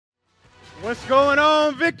What's going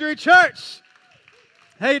on, Victory Church?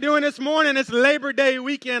 How you doing this morning? It's Labor Day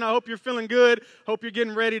weekend. I hope you're feeling good. Hope you're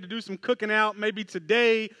getting ready to do some cooking out, maybe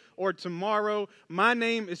today or tomorrow. My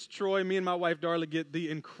name is Troy. Me and my wife, Darla, get the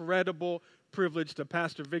incredible privilege to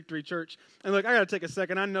pastor Victory Church. And look, I got to take a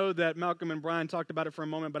second. I know that Malcolm and Brian talked about it for a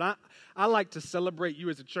moment, but I like to celebrate you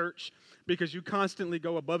as a church because you constantly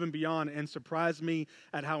go above and beyond and surprise me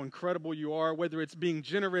at how incredible you are, whether it's being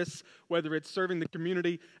generous, whether it's serving the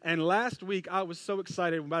community. And last week, I was so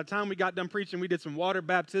excited. By the time we got done preaching, we did some water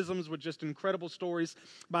baptisms with just incredible stories.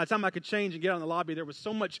 By the time I could change and get out in the lobby, there was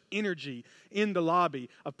so much energy in the lobby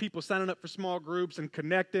of people signing up for small groups and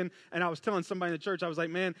connecting. And I was telling somebody in the church, I was like,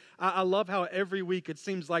 man, I love how every week it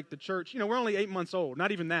seems like the church, we're only 8 months old,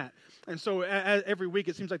 not even that. And so every week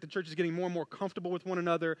it seems like the church is getting more and more comfortable with one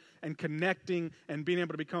another and connecting and being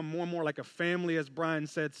able to become more and more like a family, as Brian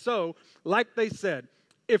said. So, like they said,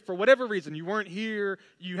 if for whatever reason you weren't here,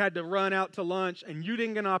 you had to run out to lunch, and you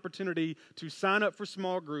didn't get an opportunity to sign up for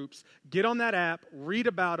small groups, get on that app, read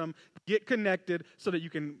about them, get connected so that you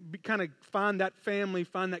can kind of find that family,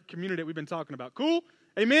 find that community that we've been talking about. Cool?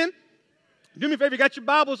 Amen? Do me a favor, you got your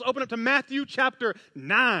Bibles, open up to Matthew chapter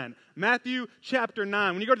 9. Matthew chapter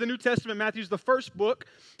 9. When you go to the New Testament, Matthew's the first book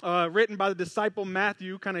written by the disciple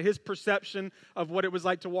Matthew, kind of his perception of what it was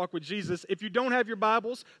like to walk with Jesus. If you don't have your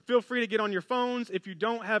Bibles, feel free to get on your phones. If you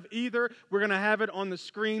don't have either, we're going to have it on the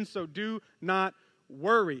screen, so do not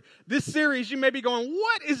worry. This series, you may be going,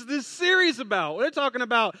 what is this series about? They're talking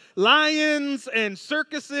about lions and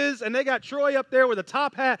circuses, and they got Troy up there with a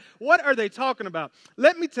top hat. What are they talking about?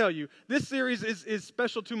 Let me tell you, this series is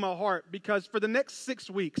special to my heart because for the next 6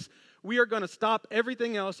 weeks, we are going to stop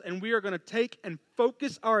everything else, and we are going to take and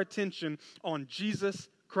focus our attention on Jesus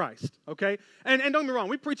Christ, okay? And don't get me wrong,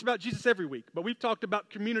 we preach about Jesus every week, but we've talked about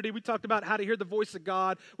community, we talked about how to hear the voice of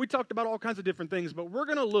God, we talked about all kinds of different things, but we're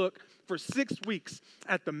going to look for 6 weeks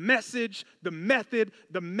at the message, the method,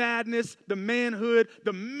 the madness, the manhood,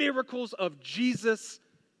 the miracles of Jesus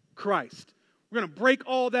Christ. We're going to break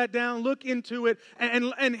all that down, look into it,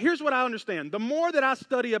 and here's what I understand. The more that I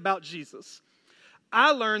study about Jesus,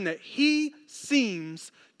 I learn that he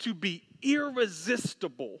seems to be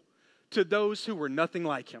irresistible to those who were nothing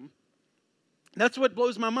like him. That's what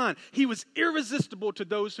blows my mind. He was irresistible to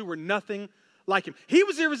those who were nothing like him. He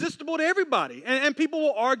was irresistible to everybody. And people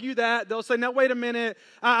will argue that. They'll say, now wait a minute,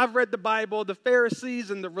 I've read the Bible. The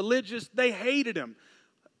Pharisees and the religious, they hated him.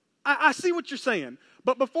 I see what you're saying.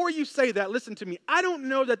 But before you say that, listen to me. I don't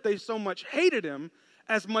know that they so much hated him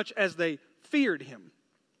as much as they feared him.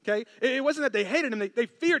 Okay? It wasn't that they hated him, they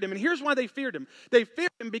feared him. And here's why they feared him. They feared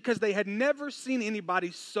him because they had never seen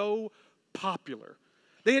anybody so popular.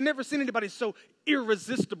 They had never seen anybody so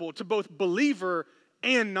irresistible to both believer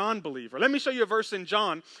and non-believer. Let me show you a verse in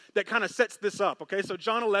John that kind of sets this up, okay? So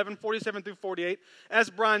John 11, 47 through 48. As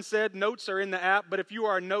Brian said, notes are in the app, but if you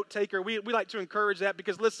are a note taker, we like to encourage that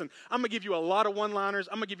because, listen, I'm going to give you a lot of one-liners.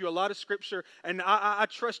 I'm going to give you a lot of scripture, and I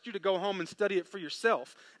trust you to go home and study it for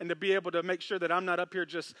yourself and to be able to make sure that I'm not up here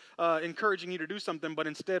just encouraging you to do something, but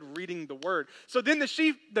instead reading the word. So then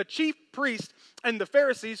the chief priest and the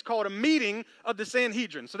Pharisees called a meeting of the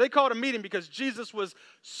Sanhedrin. So they called a meeting because Jesus was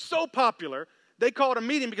so popular. They called a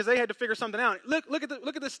meeting because they had to figure something out. Look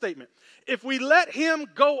at this statement. If we let him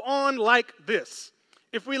go on like this,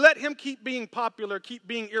 if we let him keep being popular, keep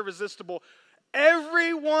being irresistible,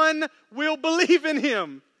 everyone will believe in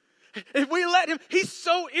him. If we let him, he's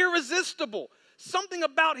so irresistible. Something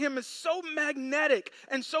about him is so magnetic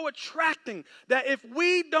and so attracting that if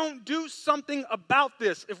we don't do something about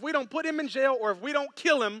this, if we don't put him in jail or if we don't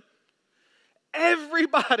kill him,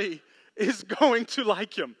 everybody is going to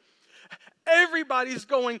like him. Everybody's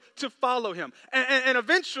going to follow him. And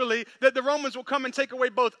eventually, the Romans will come and take away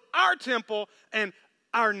both our temple and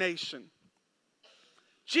our nation.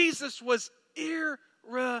 Jesus was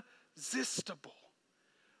irresistible.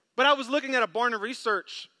 But I was looking at a Barna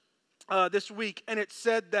research this week, and it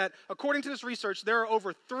said that, according to this research, there are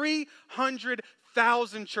over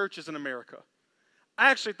 300,000 churches in America. I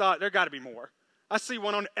actually thought there got to be more. I see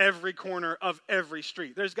one on every corner of every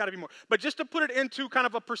street. There's got to be more. But just to put it into kind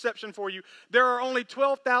of a perception for you, there are only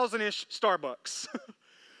 12,000-ish Starbucks.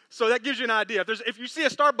 So that gives you an idea. If you see a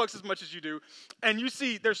Starbucks as much as you do, and you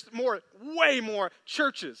see there's way more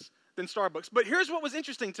churches than Starbucks. But here's what was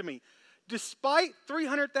interesting to me. Despite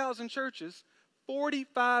 300,000 churches,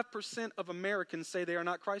 45% of Americans say they are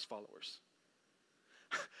not Christ followers.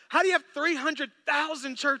 How do you have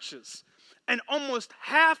 300,000 churches? And almost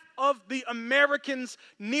half of the Americans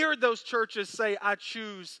near those churches say, I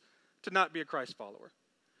choose to not be a Christ follower.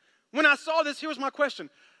 When I saw this, here was my question.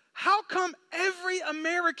 How come every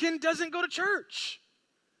American doesn't go to church?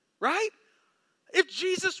 Right? If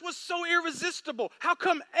Jesus was so irresistible, how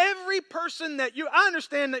come every person I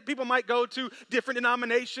understand that people might go to different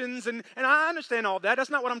denominations, and I understand all that. That's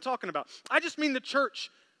not what I'm talking about. I just mean the church,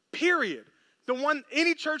 period.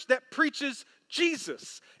 Any church that preaches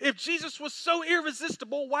Jesus. If Jesus was so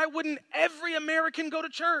irresistible, why wouldn't every American go to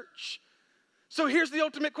church? So here's the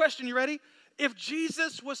ultimate question. You ready? If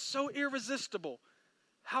Jesus was so irresistible,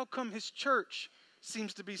 how come his church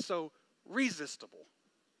seems to be so resistible?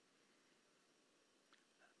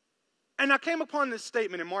 And I came upon this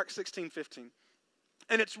statement in Mark 16:15.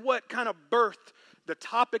 And it's what kind of birthed the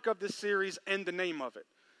topic of this series and the name of it.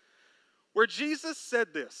 Where Jesus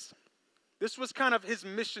said this. This was kind of his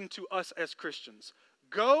mission to us as Christians.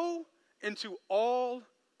 Go into all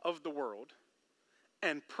of the world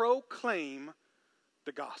and proclaim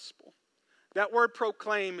the gospel. That word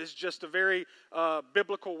proclaim is just a very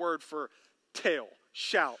biblical word for tell,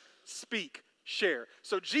 shout, speak, share.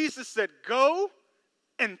 So Jesus said, go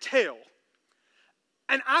and tell.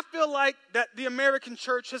 And I feel like that the American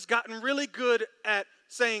church has gotten really good at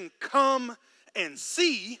saying, come and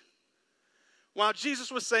see, while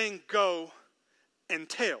Jesus was saying, go and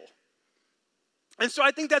tell. And so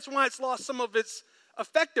I think that's why it's lost some of its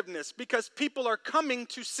effectiveness, because people are coming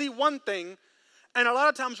to see one thing, and a lot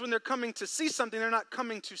of times when they're coming to see something, they're not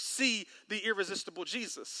coming to see the irresistible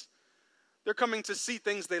Jesus. They're coming to see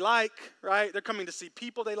things they like, right? They're coming to see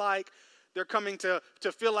people they like. They're coming to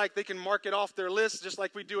feel like they can mark it off their list, just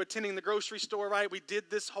like we do attending the grocery store, right? We did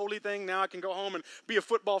this holy thing. Now I can go home and be a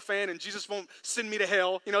football fan, and Jesus won't send me to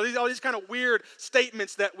hell. You know, all these kind of weird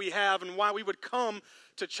statements that we have and why we would come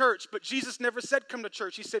to church. But Jesus never said come to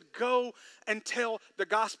church. He said go and tell the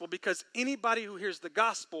gospel, because anybody who hears the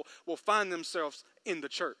gospel will find themselves in the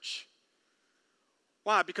church.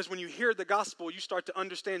 Why? Because when you hear the gospel, you start to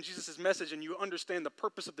understand Jesus' message, and you understand the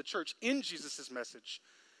purpose of the church in Jesus' message.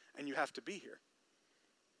 And you have to be here.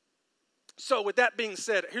 So with that being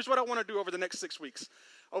said, here's what I want to do over the next 6 weeks.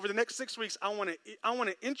 Over the next 6 weeks, I want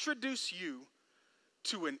to introduce you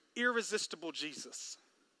to an irresistible Jesus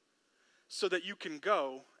so that you can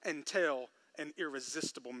go and tell an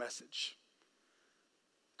irresistible message.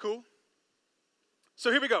 Cool?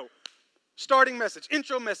 So here we go. Starting message,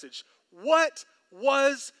 intro message. What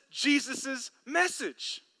was Jesus'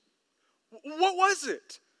 message? What was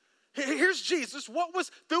it? Here's Jesus. What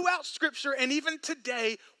was throughout Scripture and even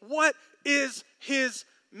today, what is his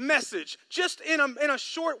message? Just in a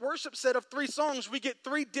short worship set of 3 songs, we get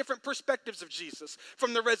 3 different perspectives of Jesus.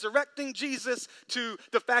 From the resurrecting Jesus to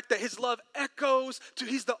the fact that his love echoes to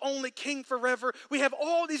he's the only king forever. We have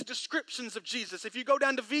all these descriptions of Jesus. If you go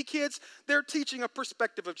down to V-Kids, they're teaching a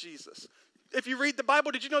perspective of Jesus. If you read the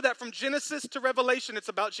Bible, did you know that from Genesis to Revelation, it's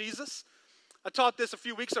about Jesus? I taught this a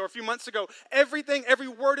few months ago. Every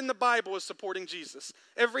word in the Bible is supporting Jesus.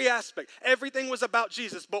 Every aspect, everything was about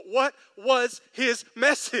Jesus. But what was his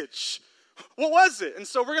message? What was it? And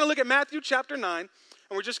so we're going to look at Matthew chapter 9, and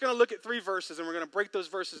we're just going to look at 3 verses, and we're going to break those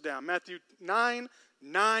verses down. Matthew 9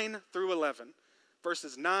 through 11.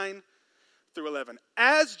 Verses 9 through 11.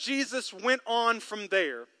 As Jesus went on from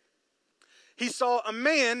there, he saw a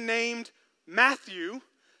man named Matthew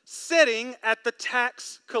sitting at the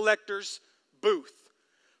tax collector's booth.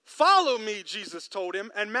 Follow me, Jesus told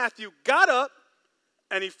him, and Matthew got up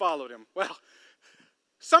and he followed him. Well,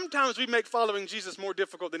 sometimes we make following Jesus more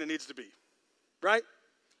difficult than it needs to be, right?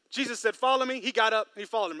 Jesus said, follow me. He got up and he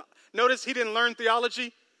followed him. Notice he didn't learn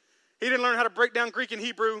theology. He didn't learn how to break down Greek and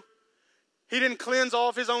Hebrew. He didn't cleanse all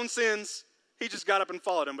of his own sins. He just got up and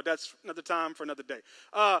followed him, but that's another time for another day.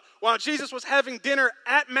 While Jesus was having dinner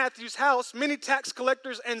at Matthew's house, many tax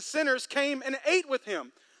collectors and sinners came and ate with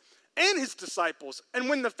him and his disciples. And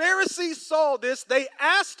when the Pharisees saw this, they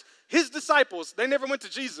asked his disciples. They never went to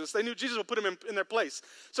Jesus. They knew Jesus would put them in their place.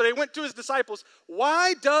 So they went to his disciples.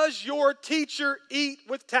 Why does your teacher eat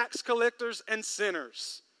with tax collectors and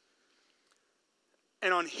sinners?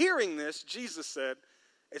 And on hearing this, Jesus said,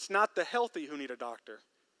 it's not the healthy who need a doctor,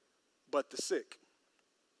 but the sick.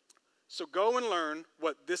 So go and learn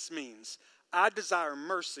what this means. I desire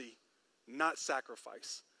mercy, not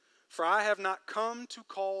sacrifice. For I have not come to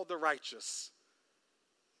call the righteous,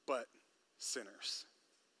 but sinners.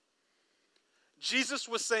 Jesus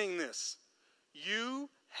was saying this: you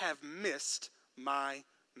have missed my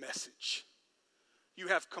message. You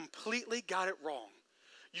have completely got it wrong.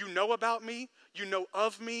 You know about me. You know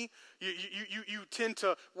of me. You tend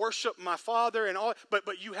to worship my Father and all,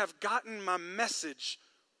 but you have gotten my message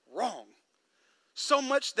wrong. So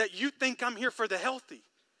much that you think I'm here for the healthy,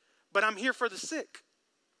 but I'm here for the sick.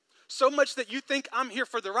 So much that you think I'm here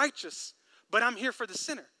for the righteous, but I'm here for the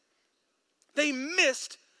sinner. They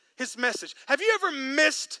missed his message. Have you ever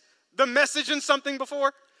missed the message in something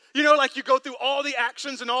before? You know, like you go through all the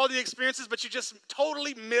actions and all the experiences, but you just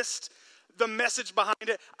totally missed the message behind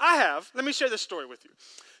it. I have. Let me share this story with you.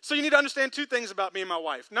 So you need to understand two things about me and my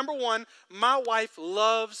wife. Number one, my wife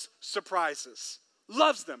loves surprises.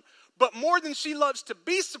 Loves them. But more than she loves to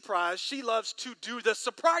be surprised, she loves to do the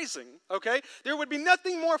surprising, okay? There would be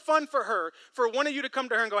nothing more fun for her, for one of you to come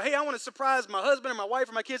to her and go, hey, I want to surprise my husband or my wife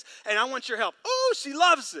or my kids, and I want your help. Oh, she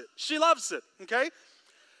loves it. She loves it, okay?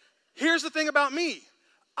 Here's the thing about me.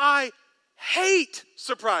 I hate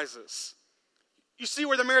surprises. You see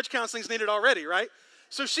where the marriage counseling is needed already, right?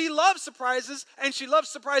 So she loves surprises, and she loves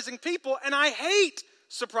surprising people, and I hate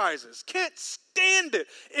surprises. Can't stand it.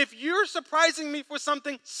 If you're surprising me for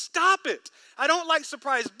something, stop it. I don't like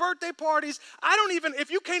surprise birthday parties.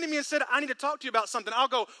 If you came to me and said, I need to talk to you about something, I'll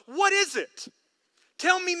go, what is it?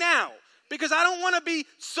 Tell me now, because I don't want to be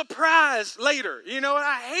surprised later. You know,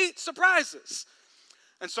 I hate surprises.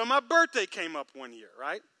 And so my birthday came up one year,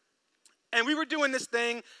 right? And we were doing this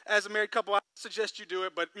thing as a married couple. I suggest you do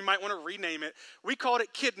it, but you might want to rename it. We called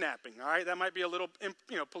it kidnapping, all right? That might be a little,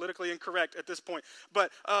 politically incorrect at this point.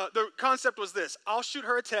 But the concept was this. I'll shoot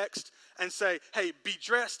her a text and say, hey, be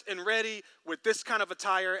dressed and ready with this kind of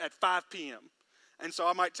attire at 5 p.m. And so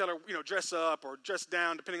I might tell her, dress up or dress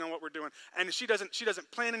down, depending on what we're doing. And she doesn't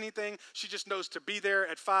plan anything. She just knows to be there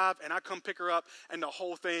at 5, and I come pick her up, and the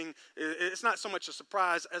whole thing, it's not so much a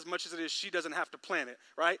surprise as much as it is she doesn't have to plan it,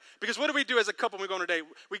 right? Because what do we do as a couple when we go on a date?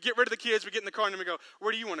 We get rid of the kids, we get in the car, and then we go,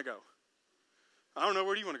 where do you want to go? I don't know,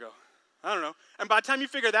 where do you want to go? I don't know. And by the time you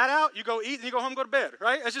figure that out, you go eat and you go home and go to bed,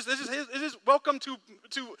 right? It's just welcome to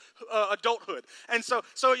adulthood. And so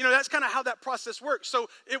that's kind of how that process works. So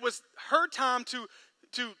it was her time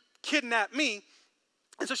to kidnap me.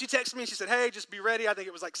 And so she texted me and she said, hey, just be ready. I think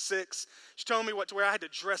it was like 6. She told me what to wear. I had to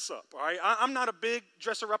dress up, all right? I'm not a big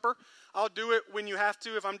dresser-upper. I'll do it when you have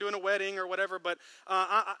to if I'm doing a wedding or whatever, but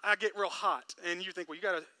I get real hot. And you think, well, you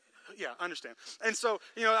got to, yeah, I understand. And so,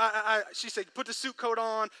 she said, put the suit coat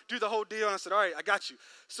on, do the whole deal. And I said, all right, I got you.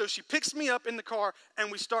 So she picks me up in the car and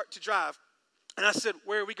we start to drive. And I said,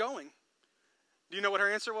 where are we going? Do you know what her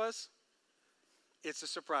answer was? It's a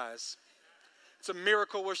surprise. It's a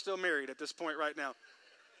miracle we're still married at this point right now.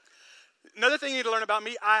 Another thing you need to learn about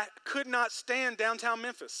me, I could not stand downtown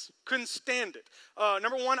Memphis. Couldn't stand it.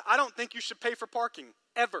 Number one, I don't think you should pay for parking,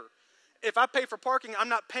 ever. If I pay for parking, I'm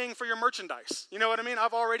not paying for your merchandise. You know what I mean?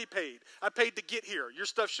 I've already paid. I paid to get here. Your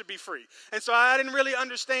stuff should be free. And so I didn't really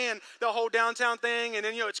understand the whole downtown thing. And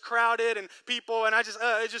then, it's crowded and people. And I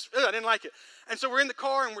didn't like it. And so we're in the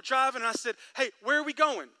car and we're driving. And I said, hey, where are we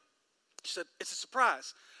going? She said, it's a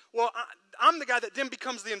surprise. Well, I'm the guy that then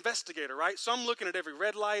becomes the investigator, right? So I'm looking at every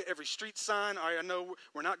red light, every street sign. All right, I know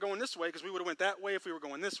we're not going this way because we would have went that way if we were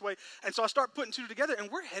going this way. And so I start putting two together,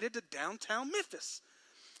 and we're headed to downtown Memphis.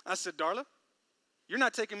 I said, Darla, you're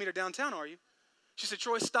not taking me to downtown, are you? She said,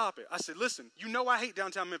 Troy, stop it. I said, listen, I hate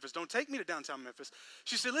downtown Memphis. Don't take me to downtown Memphis.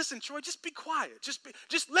 She said, listen, Troy, just be quiet.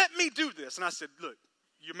 Just let me do this. And I said, look,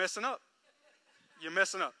 you're messing up. You're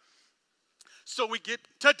messing up. So we get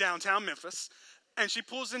to downtown Memphis, and she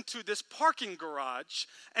pulls into this parking garage,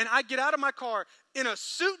 and I get out of my car in a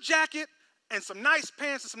suit jacket and some nice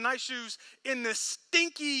pants and some nice shoes in this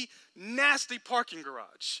stinky, nasty parking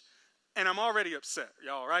garage. And I'm already upset,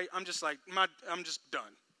 y'all, right? I'm just done.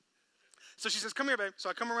 So she says, come here, babe. So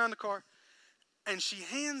I come around the car, and she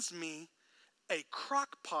hands me a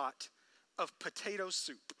crock pot of potato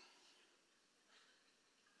soup.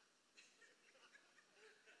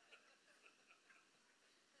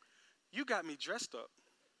 You got me dressed up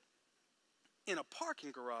in a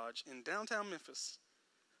parking garage in downtown Memphis,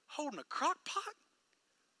 holding a crock pot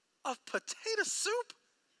of potato soup?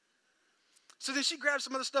 So then she grabs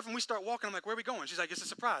some other stuff and we start walking. I'm like, where are we going? She's like, it's a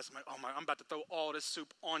surprise. I'm like, oh my, I'm about to throw all this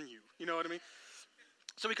soup on you. You know what I mean?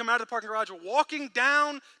 So we come out of the parking garage. We're walking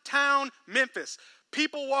downtown Memphis.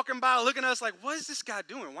 People walking by looking at us like, what is this guy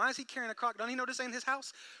doing? Why is he carrying a crock? Don't he know this ain't his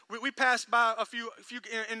house? We passed by a few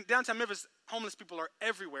in downtown Memphis. Homeless people are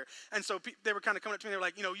everywhere. And so they were kind of coming up to me. They were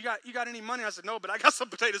like, you got any money? I said, no, but I got some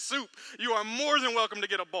potato soup. You are more than welcome to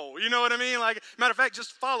get a bowl. You know what I mean? Like, matter of fact,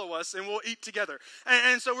 just follow us and we'll eat together.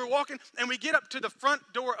 And so we're walking and we get up to the front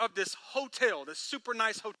door of this hotel, this super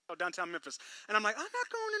nice hotel downtown Memphis. And I'm like, I'm not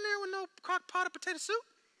going in there with no crock pot of potato soup.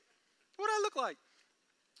 What do I look like?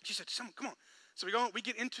 She said, come on. So we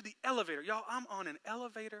get into the elevator. Y'all, I'm on an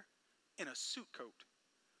elevator in a suit coat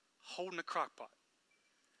holding a crock pot.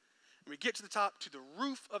 And we get to the top, to the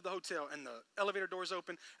roof of the hotel, and the elevator doors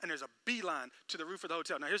open, and there's a beeline to the roof of the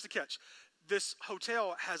hotel. Now, here's the catch. This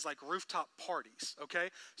hotel has like rooftop parties, okay?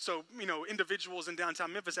 So, individuals in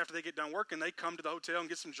downtown Memphis, after they get done working, they come to the hotel and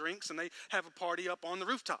get some drinks, and they have a party up on the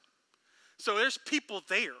rooftop. So there's people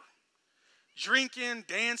there, drinking,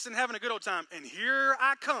 dancing, having a good old time. And here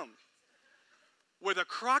I come with a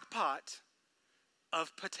crock pot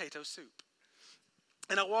of potato soup.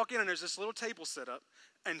 And I walk in, and there's this little table set up.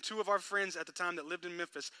 And two of our friends at the time that lived in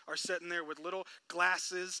Memphis are sitting there with little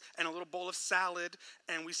glasses and a little bowl of salad.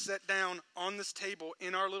 And we sat down on this table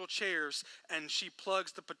in our little chairs, and she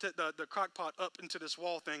plugs the crock pot up into this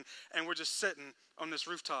wall thing. And we're just sitting on this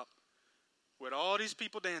rooftop with all these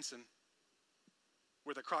people dancing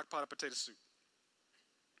with a crock pot of potato soup.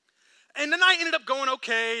 And the night ended up going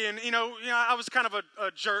okay, and I was kind of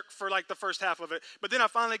a jerk for like the first half of it, but then I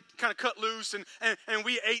finally kind of cut loose, and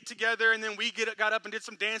we ate together, and then we got up and did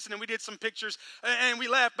some dancing, and we did some pictures, and we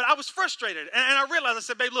laughed, but I was frustrated, and I realized, I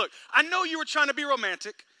said, babe, look, I know you were trying to be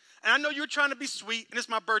romantic, and I know you were trying to be sweet, and it's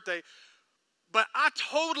my birthday, but I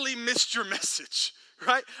totally missed your message.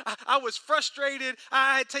 Right? I was frustrated.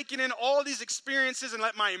 I had taken in all these experiences and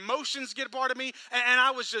let my emotions get a part of me, and I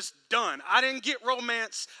was just done. I didn't get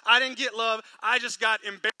romance. I didn't get love. I just got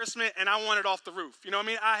embarrassment, and I wanted off the roof. You know what I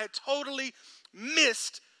mean? I had totally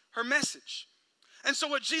missed her message. And so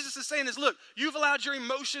what Jesus is saying is, look, you've allowed your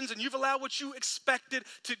emotions and you've allowed what you expected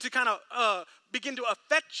to kind of begin to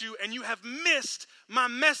affect you, and you have missed my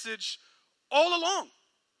message all along.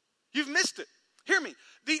 You've missed it. Hear me.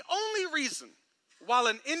 The only reason why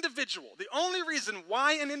an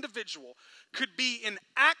individual could be in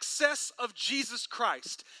access of Jesus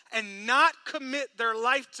Christ and not commit their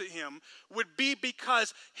life to him would be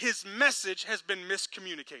because his message has been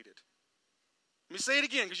miscommunicated. Let me say it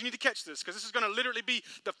again, because you need to catch this, because this is going to literally be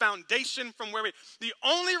the foundation from where the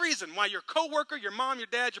only reason why your coworker, your mom, your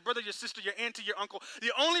dad, your brother, your sister, your auntie, your uncle,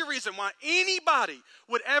 the only reason why anybody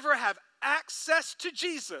would ever have access to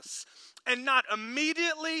Jesus and not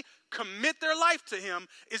immediately commit their life to him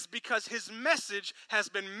is because his message has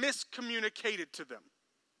been miscommunicated to them.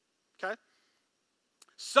 Okay?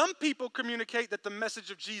 Some people communicate that the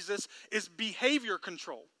message of Jesus is behavior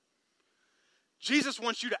control. Jesus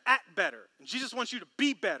wants you to act better. And Jesus wants you to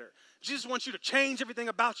be better. Jesus wants you to change everything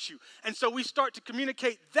about you. And so we start to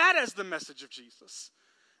communicate that as the message of Jesus.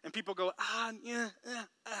 And people go,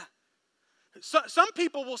 Some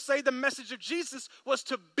people will say the message of Jesus was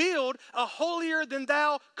to build a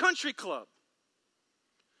holier-than-thou country club.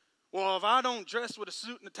 Well, if I don't dress with a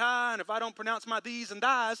suit and a tie, and if I don't pronounce my these and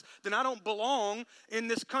thys, then I don't belong in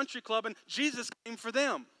this country club, and Jesus came for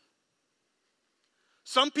them.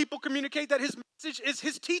 Some people communicate that his message is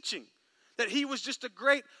his teaching, that he was just a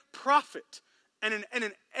great prophet and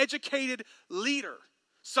an educated leader.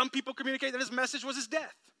 Some people communicate that his message was his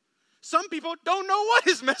death. Some people don't know what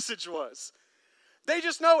his message was. They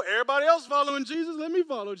just know everybody else following Jesus, let me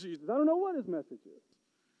follow Jesus. I don't know what his message is.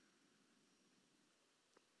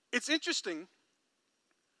 It's interesting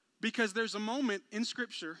because there's a moment in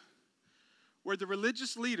Scripture where the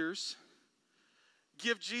religious leaders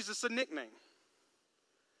give Jesus a nickname.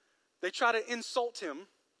 They try to insult him,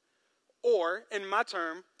 or, in my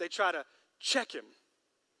term, they try to check him.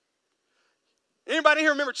 Anybody here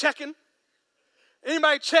remember checking?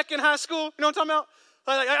 Anybody check in high school? You know what I'm talking about?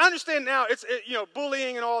 Like, I understand now,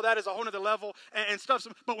 bullying and all that is a whole other level and stuff.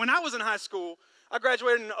 But when I was in high school, I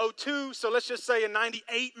graduated in 2002, so let's just say in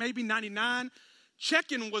 98, maybe 99,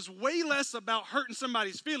 checking was way less about hurting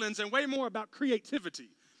somebody's feelings and way more about creativity.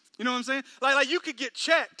 You know what I'm saying? Like you could get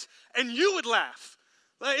checked and you would laugh.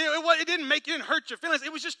 Like it didn't hurt your feelings.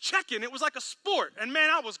 It was just checking. It was like a sport. And man,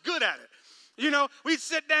 I was good at it. We'd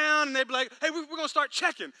sit down and they'd be like, hey, we're going to start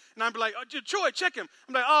checking. And I'd be like, oh, Troy, check him.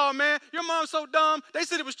 I'm like, oh, man, your mom's so dumb. They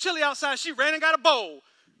said it was chilly outside. She ran and got a bowl.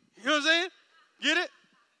 You know what I'm saying? Get it?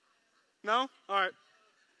 No? All right.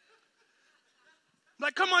 I'm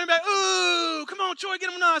like, come on. You'd be like, ooh, come on, Troy,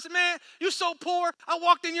 get him on. I said, man, you're so poor. I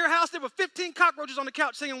walked in your house. There were 15 cockroaches on the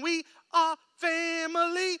couch singing, we are family. You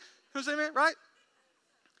know what I'm saying, man? Right?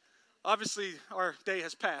 Obviously, our day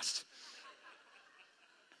has passed.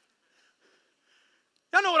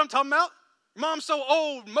 Y'all know what I'm talking about. Mom's so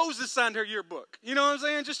old, Moses signed her yearbook. You know what I'm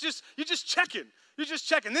saying? You're just checking. You're just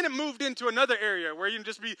checking. Then it moved into another area where you can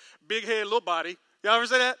just be big head, little body. Y'all ever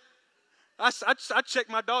say that? I check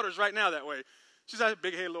my daughters right now that way. She's got a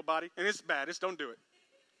big head, little body, and it's bad. Don't do it.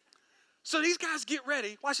 So these guys get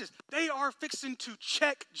ready. Watch this. They are fixing to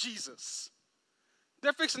check Jesus.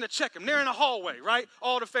 They're fixing to check him. They're in a hallway, right?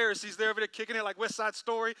 All the Pharisees, they're over there kicking it like West Side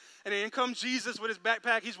Story. And then comes Jesus with his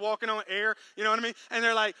backpack. He's walking on air. You know what I mean? And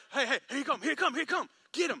they're like, hey, here he come.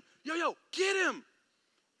 Get him. Yo, get him.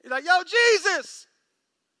 He's like, yo, Jesus.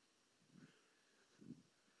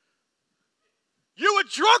 You a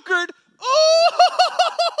drunkard? Ooh,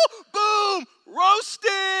 boom,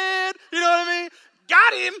 roasted. You know what I mean?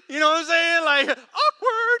 Got him. You know what I'm saying? Like,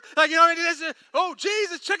 awkward. Like, you know, they say, oh,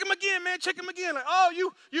 Jesus, check him again, man, check him again. Like, oh,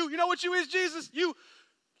 you know what you is, Jesus?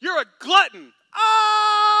 You're a glutton.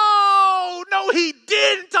 Oh, no, he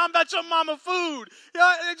didn't. Talking about your mama food. You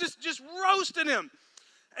know, and just roasting him.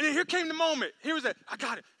 And then here came the moment. Here was that. I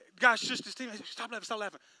got it. God shushed his team. He said, stop laughing, stop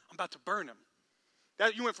laughing. I'm about to burn him.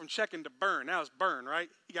 That, you went from checking to burn. Now it's burn, right?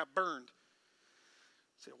 He got burned.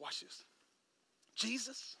 He said, watch this.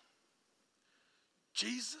 Jesus,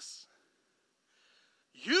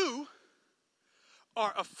 you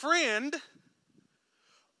are a friend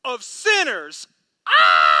of sinners.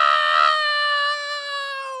 Oh,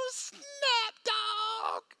 snap,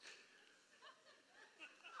 dog.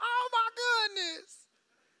 Oh, my goodness.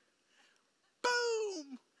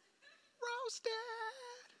 Boom. Roasted.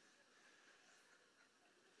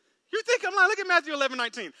 You think I'm lying? Look at Matthew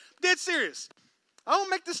 11:19. Dead serious. I don't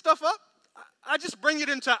make this stuff up. I just bring it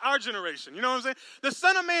into our generation. You know what I'm saying? The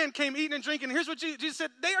Son of Man came eating and drinking. Here's what Jesus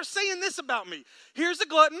said. They are saying this about me. Here's a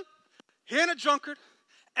glutton, here and a drunkard,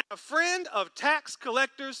 and a friend of tax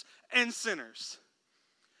collectors and sinners.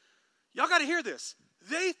 Y'all got to hear this.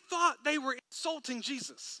 They thought they were insulting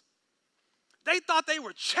Jesus. They thought they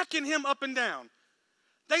were checking him up and down.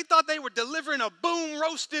 They thought they were delivering a boom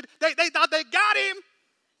roasted. They thought they got him.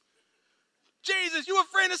 Jesus, you a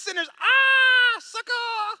friend of sinners. Sucker.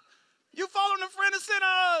 You following a friend of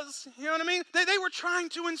sinners. You know what I mean? They were trying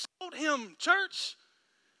to insult him, church.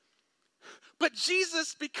 But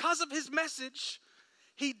Jesus, because of his message,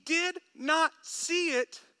 he did not see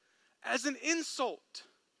it as an insult.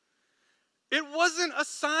 It wasn't a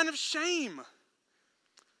sign of shame.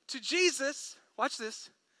 To Jesus, watch this,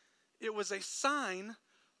 it was a sign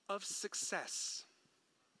of success.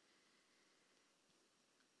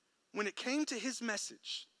 When it came to his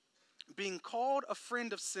message, being called a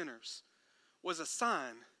friend of sinners was a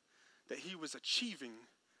sign that he was achieving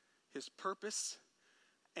his purpose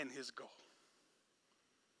and his goal.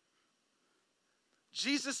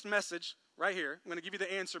 Jesus' message, right here, I'm going to give you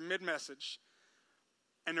the answer mid-message.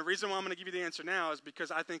 And the reason why I'm going to give you the answer now is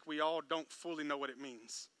because I think we all don't fully know what it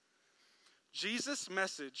means. Jesus'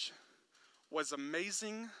 message was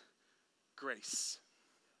amazing grace.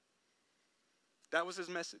 That was his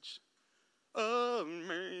message. Amazing.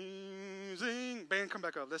 Band, come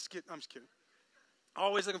back up. I'm just kidding.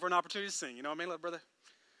 Always looking for an opportunity to sing. You know what I mean, little brother?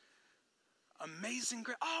 Amazing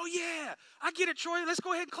grace. Oh, yeah. I get it, Troy. Let's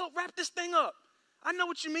go ahead and wrap this thing up. I know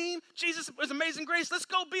what you mean. Jesus was amazing grace. Let's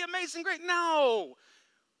go be amazing grace. No.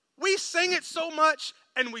 We sing it so much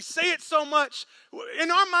and we say it so much.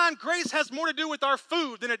 In our mind, grace has more to do with our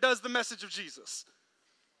food than it does the message of Jesus.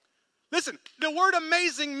 Listen, the word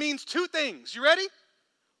amazing means two things. You ready?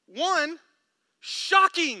 One,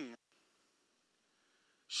 shocking.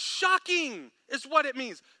 Shocking is what it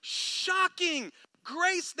means. Shocking.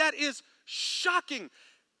 Grace that is shocking.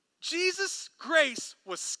 Jesus' grace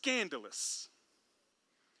was scandalous.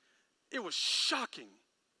 It was shocking.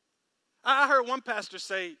 I heard one pastor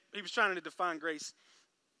say, he was trying to define grace,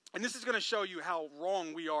 and this is going to show you how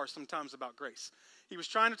wrong we are sometimes about grace. He was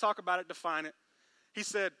trying to talk about it, define it. He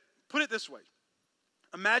said, put it this way.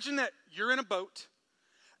 Imagine that you're in a boat,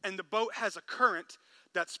 and the boat has a current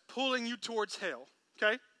that's pulling you towards hell.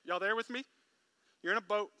 Okay? Y'all there with me? You're in a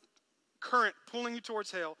boat, current pulling you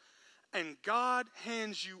towards hell, and God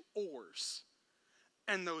hands you oars.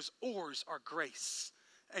 And those oars are grace.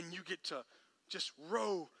 And you get to just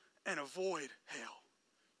row and avoid hell.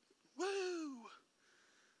 Woo!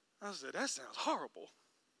 I said, that sounds horrible.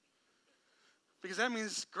 Because that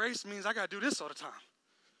means grace means I got to do this all the time.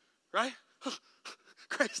 Right?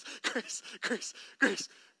 Grace, grace, grace, grace,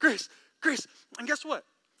 grace, grace. And guess what?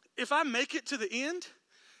 If I make it to the end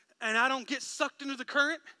and I don't get sucked into the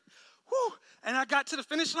current, and I got to the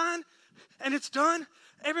finish line and it's done,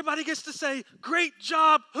 everybody gets to say, great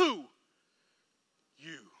job, who?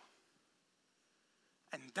 You.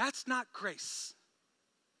 And that's not grace.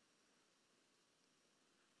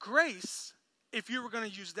 Grace, if you were going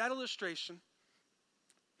to use that illustration,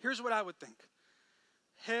 here's what I would think.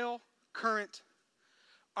 Hell, current,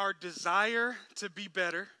 our desire to be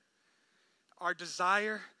better, our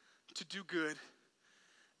desire to do good,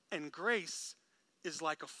 and grace is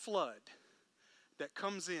like a flood that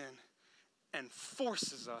comes in and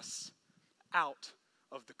forces us out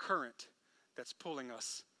of the current that's pulling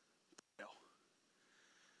us to hell.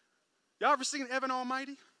 Y'all ever seen Evan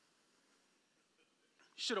Almighty?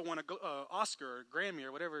 Should have won an Oscar or Grammy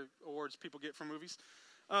or whatever awards people get from movies.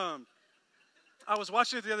 I was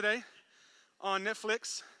watching it the other day on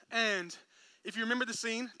Netflix, and if you remember the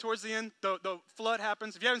scene towards the end, the flood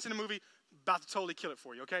happens. If you haven't seen the movie, about to totally kill it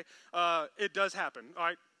for you, okay? It does happen, all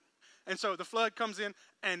right? And so the flood comes in,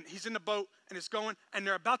 and he's in the boat, and it's going, and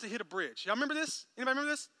they're about to hit a bridge. Y'all remember this? Anybody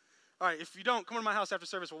remember this? All right, if you don't, come to my house after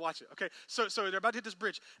service, we'll watch it, okay? So they're about to hit this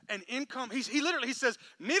bridge, and he literally says,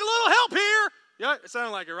 need a little help here. Yeah, it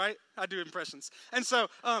sounded like it, right? I do impressions. And so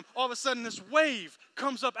all of a sudden, this wave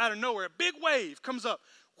comes up out of nowhere. A big wave comes up.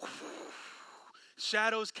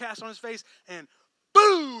 Shadows cast on his face, and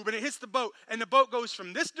boom, and it hits the boat. And the boat goes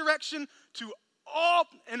from this direction to all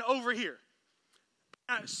and over here.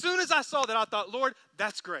 As soon as I saw that, I thought, Lord,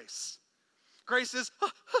 that's grace. Grace is,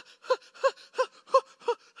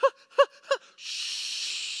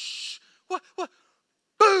 shh, what,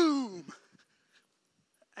 boom.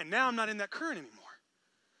 And now I'm not in that current anymore.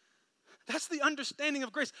 That's the understanding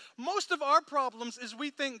of grace. Most of our problems is we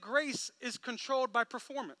think grace is controlled by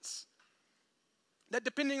performance. That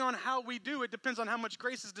depending on how we do it, depends on how much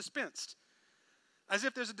grace is dispensed. As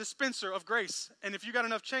if there's a dispenser of grace, and if you got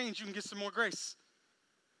enough change, you can get some more grace.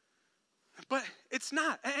 But it's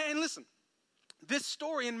not. And listen, this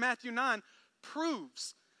story in Matthew 9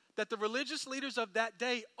 proves that the religious leaders of that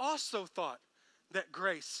day also thought that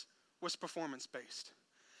grace was performance-based.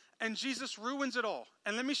 And Jesus ruins it all.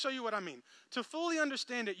 And let me show you what I mean. To fully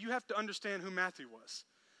understand it, you have to understand who Matthew was.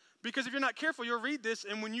 Because if you're not careful, you'll read this,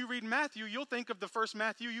 and when you read Matthew, you'll think of the first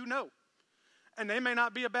Matthew you know. And they may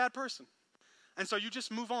not be a bad person. And so you just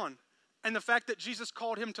move on. And the fact that Jesus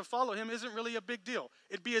called him to follow him isn't really a big deal.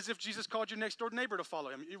 It'd be as if Jesus called your next door neighbor to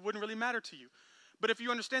follow him. It wouldn't really matter to you. But if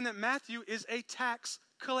you understand that Matthew is a tax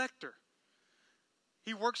collector.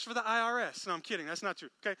 He works for the IRS. No, I'm kidding. That's not true.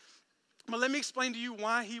 Okay. But let me explain to you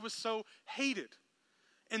why he was so hated.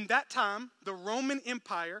 In that time, the Roman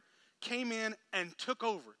Empire came in and took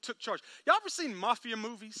charge. Y'all ever seen mafia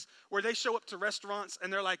movies where they show up to restaurants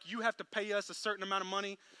and they're like, you have to pay us a certain amount of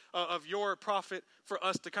money of your profit for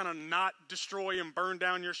us to kind of not destroy and burn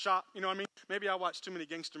down your shop? You know what I mean? Maybe I watch too many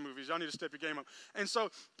gangster movies. Y'all need to step your game up. And so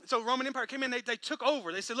Roman Empire came in, they took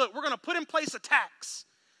over. They said, look, we're going to put in place a tax.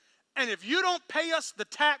 And if you don't pay us the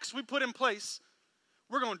tax we put in place,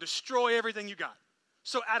 we're going to destroy everything you got.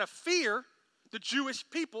 So out of fear, the Jewish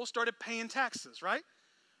people started paying taxes, right?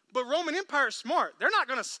 But Roman Empire is smart. They're not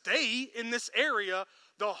going to stay in this area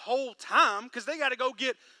the whole time because they got to go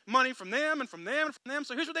get money from them and from them and from them.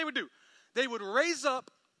 So here's what they would do. They would raise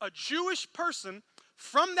up a Jewish person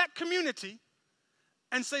from that community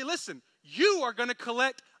and say, listen, you are going to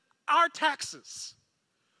collect our taxes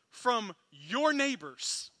from your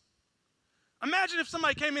neighbors. Imagine if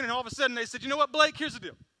somebody came in and all of a sudden they said, you know what, Blake, here's the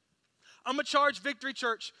deal. I'm going to charge Victory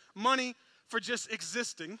Church money for just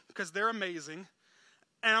existing because they're amazing.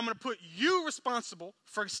 And I'm going to put you responsible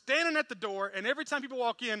for standing at the door, and every time people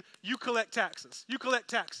walk in, you collect taxes. You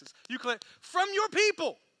collect taxes. You collect from your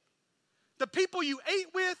people. The people you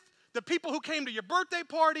ate with, the people who came to your birthday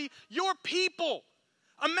party, your people.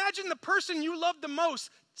 Imagine the person you love the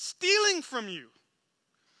most stealing from you.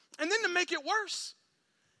 And then to make it worse,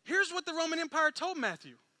 here's what the Roman Empire told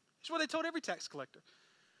Matthew. Here's what they told every tax collector.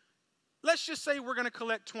 Let's just say we're going to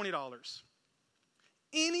collect $20.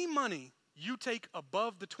 Any money you take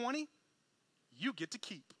above the 20, you get to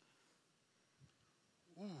keep.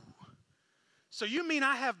 Ooh. So you mean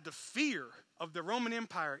I have the fear of the Roman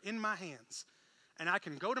Empire in my hands, and I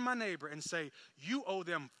can go to my neighbor and say, you owe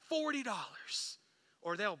them $40,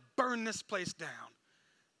 or they'll burn this place down.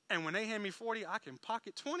 And when they hand me 40, I can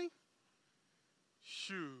pocket 20?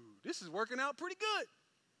 Shoot, this is working out pretty good.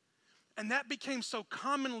 And that became so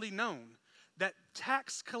commonly known that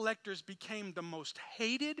tax collectors became the most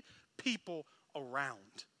hated people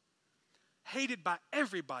around. Hated by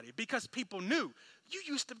everybody because people knew, you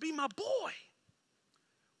used to be my boy.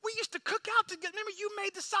 We used to cook out together. Remember, you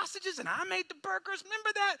made the sausages and I made the burgers. Remember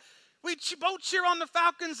that? We both cheer on the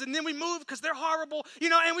Falcons and then we moved because they're horrible. You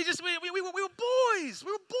know, and we were boys.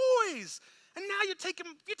 We were boys. And now you're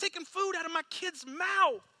taking food out of my kid's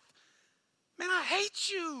mouth. Man, I hate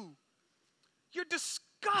you. You're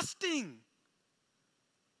disgusting.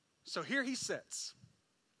 So here he sits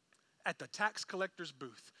at the tax collector's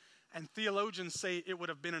booth. And theologians say it would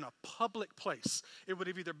have been in a public place. It would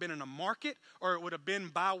have either been in a market or it would have been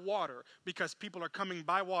by water because people are coming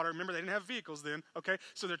by water. Remember, they didn't have vehicles then, okay?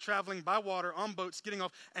 So they're traveling by water on boats, getting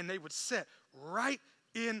off, and they would sit right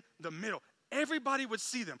in the middle. Everybody would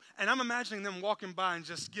see them. And I'm imagining them walking by and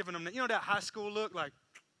just giving them, that high school look, like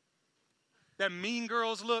that Mean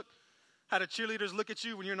Girls look, how the cheerleaders look at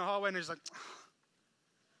you when you're in the hallway and they're just like,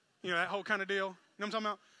 that whole kind of deal. You know what I'm talking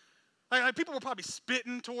about? Like people were probably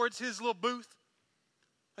spitting towards his little booth.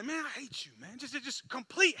 Like, man, I hate you, man. Just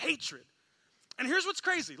complete hatred. And here's what's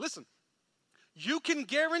crazy. Listen, you can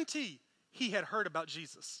guarantee he had heard about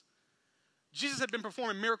Jesus Jesus had been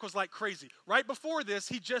performing miracles like crazy. Right before this,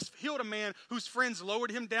 he just healed a man whose friends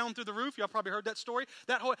lowered him down through the roof. Y'all probably heard that story.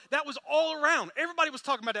 That was all around. Everybody was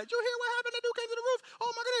talking about that. Did you hear what happened? That dude came to the roof.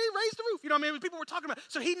 Oh my goodness, he raised the roof. You know what I mean? People were talking about it.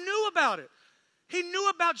 So he knew about it. He knew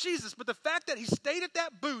about Jesus, but the fact that he stayed at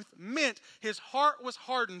that booth meant his heart was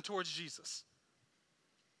hardened towards Jesus.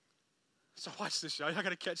 So watch this, y'all. Y'all got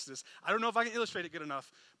to catch this. I don't know if I can illustrate it good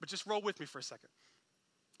enough, but just roll with me for a second.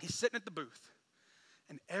 He's sitting at the booth,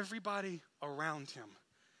 and everybody around him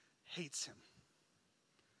hates him.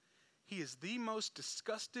 He is the most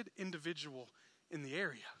disgusted individual in the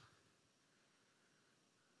area.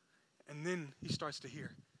 And then he starts to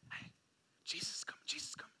hear, hey, Jesus is coming, Jesus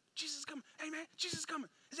is coming, Jesus is coming. Hey, man, Jesus is coming.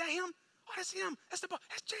 Is that him? Oh, that's him. That's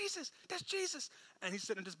Jesus. That's Jesus. And he's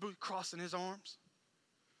sitting in this booth crossing his arms.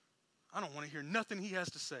 I don't want to hear nothing he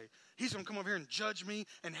has to say. He's going to come over here and judge me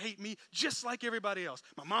and hate me just like everybody else.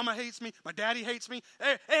 My mama hates me. My daddy hates me.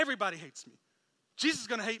 Everybody hates me. Jesus is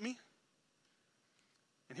going to hate me.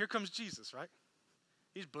 And here comes Jesus, right?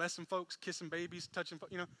 He's blessing folks, kissing babies, touching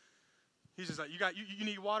folks, you know. He's just like, you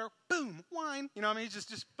need water? Boom, wine. You know what I mean? He's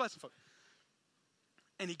just blessing folks.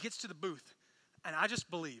 And he gets to the booth, and I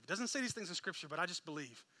just believe, doesn't say these things in Scripture, but I just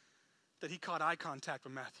believe that he caught eye contact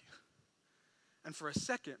with Matthew. And for a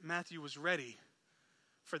second, Matthew was ready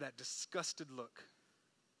for that disgusted look.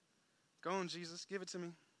 Go on, Jesus, give it to me.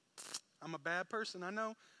 I'm a bad person, I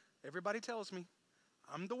know. Everybody tells me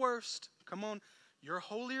I'm the worst. Come on. You're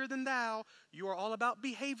holier than thou. You are all about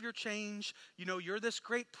behavior change. You know, you're this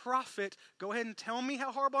great prophet. Go ahead and tell me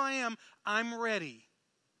how horrible I am. I'm ready.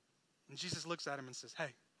 And Jesus looks at him and says,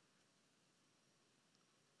 hey,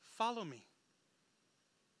 follow me.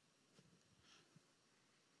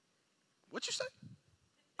 What'd you say?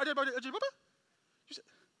 You said,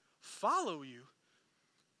 follow you?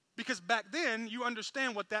 Because back then, you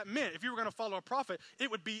understand what that meant. If you were going to follow a prophet,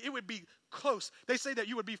 it would be close. They say that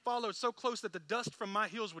you would be followed so close that the dust from my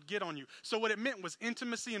heels would get on you. So what it meant was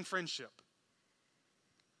intimacy and friendship.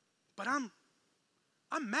 But I'm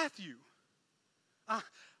Matthew.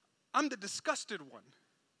 I'm the disgusted one.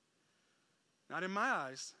 Not in my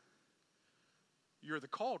eyes. You're the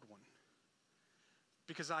called one.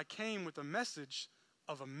 Because I came with a message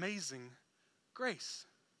of amazing grace.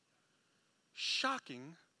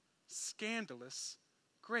 Shocking, scandalous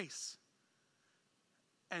grace.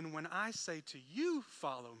 And when I say to you,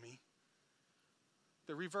 follow me,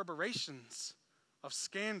 the reverberations of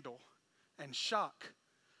scandal and shock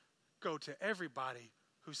go to everybody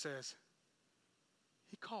who says,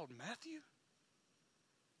 he called Matthew?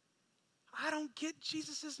 I don't get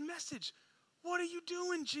Jesus' message. What are you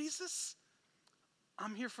doing, Jesus?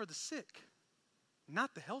 I'm here for the sick,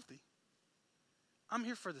 not the healthy. I'm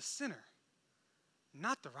here for the sinner,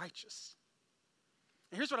 not the righteous.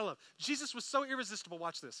 And here's what I love. Jesus was so irresistible,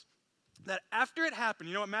 watch this, that after it happened,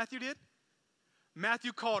 you know what Matthew did?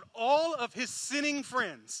 Matthew called all of his sinning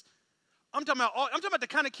friends. I'm talking about the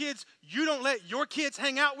kind of kids you don't let your kids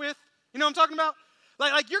hang out with. You know what I'm talking about?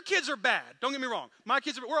 Like your kids are bad. Don't get me wrong. My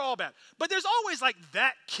kids, we're all bad. But there's always like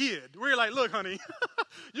that kid where you're like, look, honey,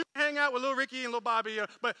 you can hang out with little Ricky and little Bobby,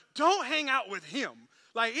 but don't hang out with him.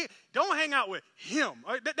 Don't hang out with him.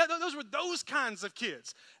 Those were those kinds of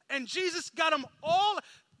kids. And Jesus got them all.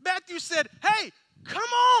 Matthew said, hey, come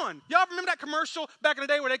on. Y'all remember that commercial back in the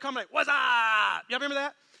day where they come like, what's up? Y'all remember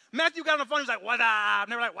that? Matthew got on the phone. He was like, what up?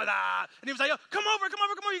 And they were like, what up? And he was like, yo, come over.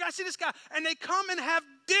 You got to see this guy. And they come and have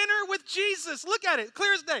dinner with Jesus. Look at it.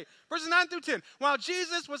 Clear as day. Verses 9 through 10. While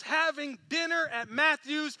Jesus was having dinner at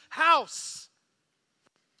Matthew's house.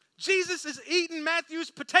 Jesus is eating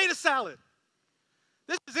Matthew's potato salad.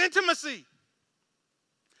 This is intimacy.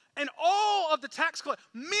 And all of the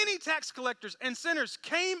many tax collectors and sinners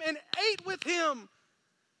came and ate with him.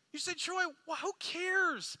 You say, Troy, well, who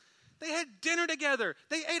cares? They had dinner together.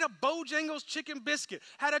 They ate a Bojangles chicken biscuit,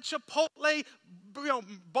 had a Chipotle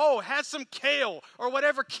bowl, had some kale, or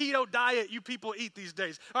whatever keto diet you people eat these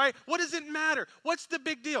days. All right, what does it matter? What's the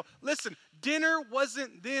big deal? Listen, dinner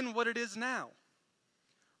wasn't then what it is now.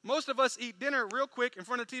 Most of us eat dinner real quick in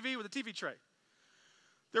front of the TV with a TV tray.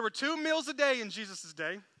 There were 2 meals a day in Jesus'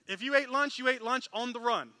 day. If you ate lunch on the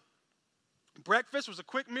run. Breakfast was a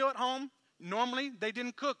quick meal at home. Normally, they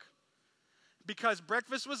didn't cook. Because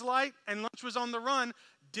breakfast was light and lunch was on the run,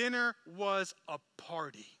 dinner was a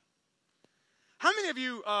party. How many of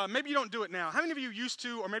you, maybe you don't do it now, how many of you used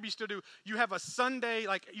to, or maybe you still do, you have a Sunday,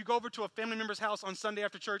 like you go over to a family member's house on Sunday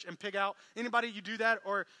after church and pig out? Anybody, you do that?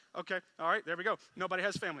 Or, okay, all right, there we go. Nobody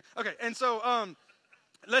has family. Okay, and so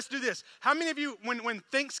Let's do this. How many of you, when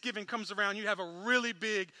Thanksgiving comes around, you have a really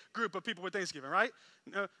big group of people with Thanksgiving, right?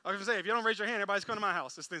 I was going to say, if you don't raise your hand, everybody's coming to my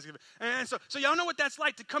house. It's Thanksgiving. And so y'all know what that's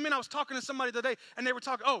like to come in. I was talking to somebody the other day, and they were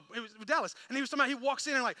talking, it was Dallas. And he was talking about, he walks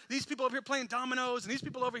in and like, these people over here playing dominoes, and these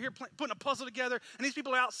people over here putting a puzzle together, and these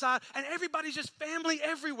people are outside, and everybody's just family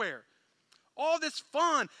everywhere. All this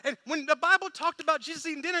fun. And when the Bible talked about Jesus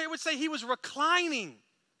eating dinner, it would say he was reclining,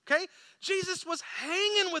 okay? Jesus was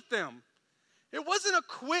hanging with them. It wasn't a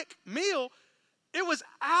quick meal. It was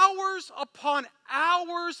hours upon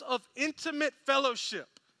hours of intimate fellowship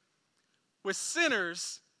with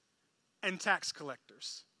sinners and tax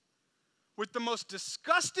collectors. With the most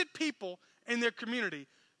disgusted people in their community,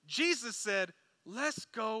 Jesus said, let's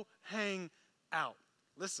go hang out.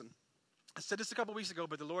 Listen, I said this a couple weeks ago,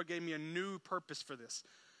 but the Lord gave me a new purpose for this.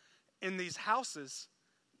 In these houses,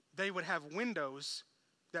 they would have windows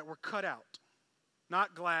that were cut out.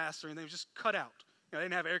 Not glass or anything, it was just cut out. They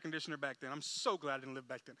didn't have air conditioner back then. I'm so glad I didn't live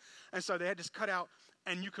back then. And so they had this cut out,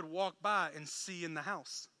 and you could walk by and see in the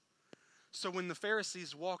house. So when the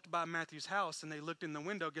Pharisees walked by Matthew's house and they looked in the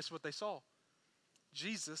window, guess what they saw?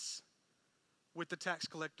 Jesus with the tax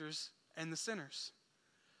collectors and the sinners.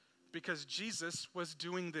 Because Jesus was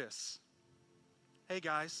doing this. Hey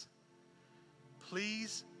guys,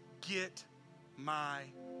 please get my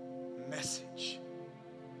message.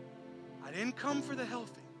 I didn't come for the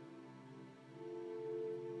healthy.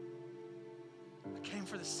 I came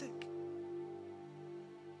for the sick.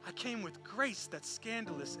 I came with grace that's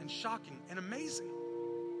scandalous and shocking and amazing.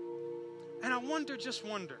 And I wonder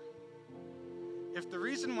if the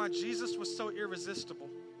reason why Jesus was so irresistible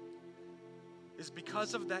is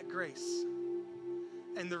because of that grace.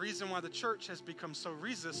 And the reason why the church has become so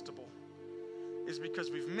resistible is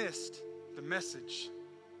because we've missed the message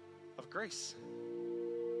of grace.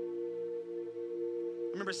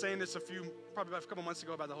 I remember saying this probably about a couple months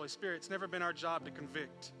ago about the Holy Spirit. It's never been our job to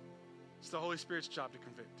convict. It's the Holy Spirit's job to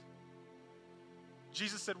convict.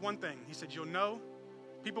 Jesus said one thing. He said,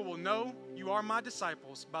 people will know you are my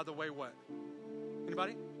disciples by the way what?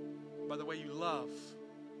 Anybody? By the way you love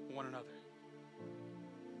one another.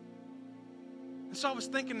 And so I was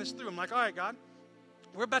thinking this through. I'm like, all right, God,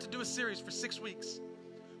 we're about to do a series for 6 weeks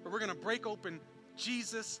where we're going to break open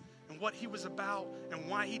Jesus and what he was about and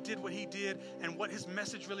why he did what he did and what his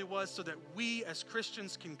message really was so that we as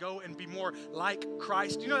Christians can go and be more like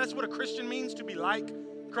Christ. You know that's what a Christian means, to be like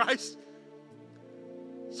Christ?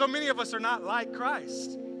 So many of us are not like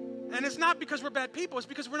Christ. And it's not because we're bad people. It's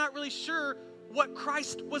because we're not really sure what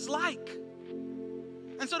Christ was like.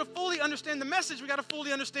 And so to fully understand the message, we got to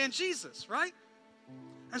fully understand Jesus, right?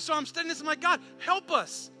 And so I'm studying this. I'm like, God, help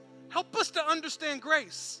us. Help us to understand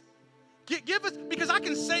grace. Give us, because I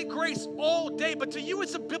can say grace all day, but to you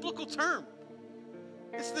it's a biblical term.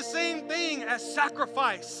 It's the same thing as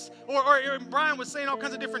sacrifice. Or Brian was saying all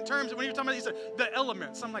kinds of different terms. When he was talking about, he said, the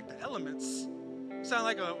elements. I'm like, the elements? Sound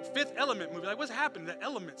like a Fifth Element movie. Like, what's happened? The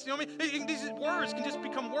elements. You know what I mean? These words can just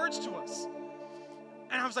become words to us.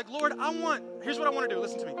 And I was like, Lord, here's what I want to do.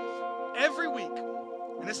 Listen to me. Every week,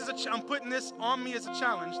 and I'm putting this on me as a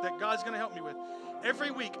challenge that God's going to help me with.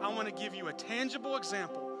 Every week, I want to give you a tangible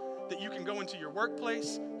example that you can go into your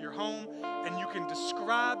workplace, your home, and you can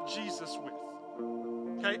describe Jesus with.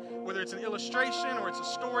 Okay? Whether it's an illustration or it's a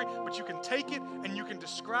story, but you can take it and you can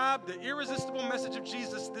describe the irresistible message of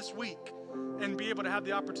Jesus this week and be able to have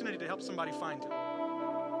the opportunity to help somebody find him.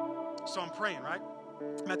 So I'm praying, right?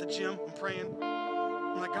 I'm at the gym, I'm praying.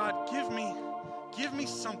 I'm like, God, give me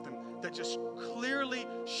something that just clearly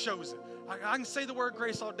shows it. I can say the word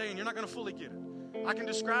grace all day and you're not going to fully get it. I can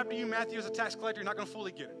describe to you Matthew as a tax collector, you're not going to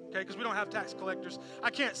fully get it, okay? Because we don't have tax collectors.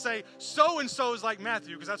 I can't say so-and-so is like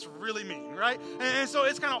Matthew because that's really mean, right? And so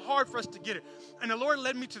it's kind of hard for us to get it. And the Lord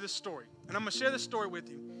led me to this story. And I'm going to share this story with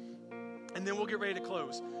you. And then we'll get ready to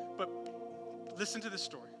close. But listen to this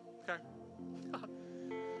story, okay?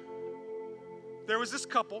 There was this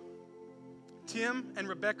couple, Tim and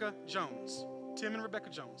Rebecca Jones. Tim and Rebecca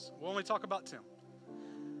Jones. We'll only talk about Tim.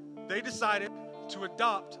 They decided to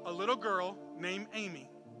adopt a little girl named Amy.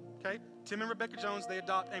 Okay? Tim and Rebecca Jones, they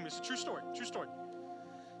adopt Amy. It's a true story. True story.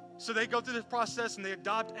 So they go through this process and they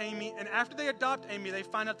adopt Amy. And after they adopt Amy, they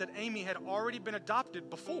find out that Amy had already been adopted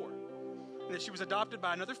before. And that she was adopted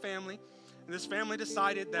by another family. And this family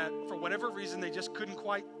decided that for whatever reason, they just couldn't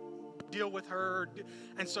quite deal with her.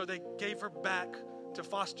 And so they gave her back to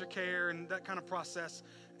foster care and that kind of process.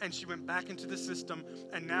 And she went back into the system.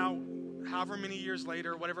 And now, however many years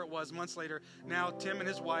later, whatever it was, months later, now Tim and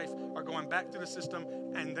his wife are going back through the system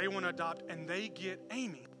and they want to adopt and they get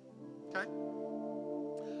Amy. Okay?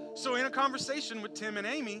 So in a conversation with Tim and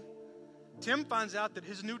Amy, Tim finds out that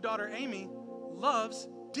his new daughter Amy loves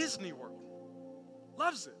Disney World.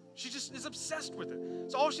 Loves it. She just is obsessed with it.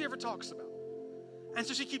 It's all she ever talks about. And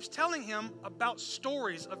so she keeps telling him about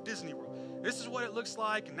stories of Disney World. This is what it looks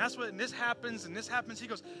like, and that's what, and this happens, and this happens. He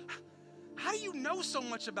goes, how do you know so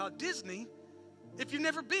much about Disney if you've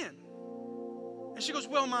never been? And she goes,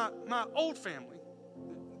 well, my old family,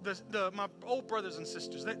 my old brothers and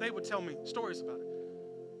sisters, they would tell me stories about it.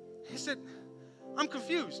 He said, I'm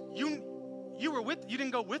confused. You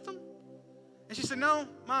didn't go with them? And she said, no,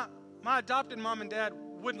 my adopted mom and dad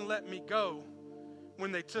wouldn't let me go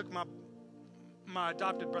when they took my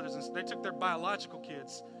adopted brothers and they took their biological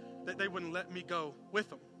kids. That they wouldn't let me go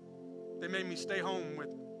with them. They made me stay home with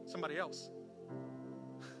somebody else.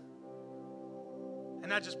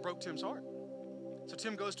 And that just broke Tim's heart. So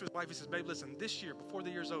Tim goes to his wife. He says, babe, listen, this year, before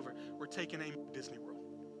the year's over, we're taking Amy to Disney World.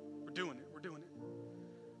 We're doing it.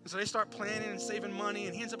 And so they start planning and saving money,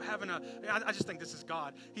 and he ends up having I just think this is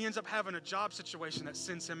God. He ends up having a job situation that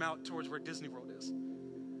sends him out towards where Disney World is.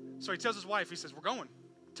 So he tells his wife, he says, we're going.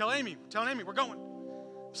 Tell Amy, we're going.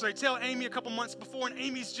 So they tell Amy a couple months before, and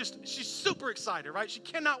she's super excited, right? She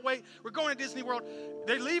cannot wait. We're going to Disney World.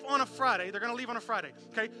 They leave on a Friday. They're going to leave on a Friday,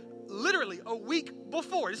 okay? Literally a week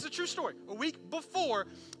before, this is a true story, a week before,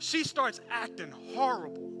 she starts acting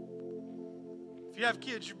horrible. If you have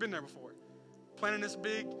kids, you've been there before. Planning this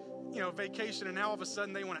big, vacation, and now all of a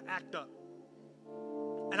sudden they want to act up.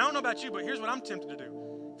 And I don't know about you, but here's what I'm tempted to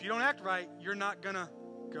do. If you don't act right, you're not going to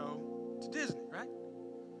go to Disney, right?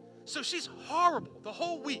 So she's horrible the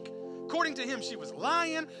whole week. According to him, she was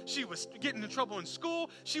lying. She was getting in trouble in school.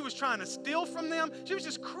 She was trying to steal from them. She was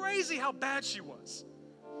just crazy how bad she was.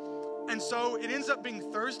 And so it ends up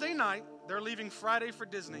being Thursday night. They're leaving Friday for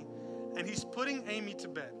Disney. And he's putting Amy to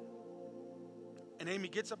bed. And Amy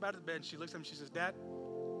gets up out of the bed and she looks at him and she says, Dad,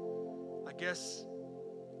 I guess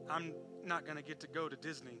I'm not going to get to go to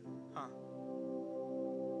Disney, huh?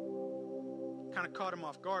 Kind of caught him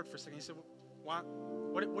off guard for a second. He said, why?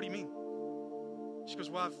 What do you mean? She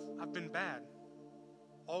goes, well, I've been bad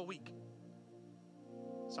all week.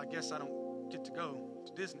 So I guess I don't get to go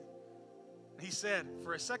to Disney. And he said,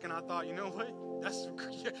 for a second, I thought, you know what?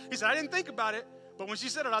 He said, I didn't think about it. But when she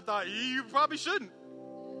said it, I thought, you probably shouldn't.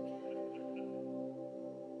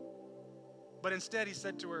 But instead, he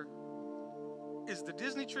said to her, is the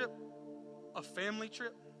Disney trip a family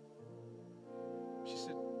trip? She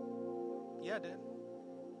said, yeah, Dad.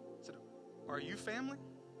 I said, are you family?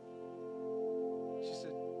 She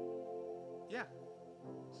said, yeah.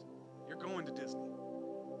 Said, you're going to Disney.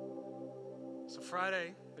 So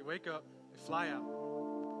Friday, they wake up, they fly out.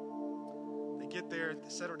 They get there, they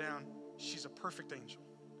settle down. She's a perfect angel.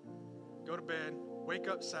 Go to bed, wake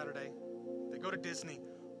up Saturday. They go to Disney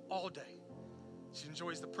all day. She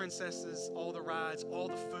enjoys the princesses, all the rides, all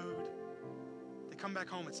the food. They come back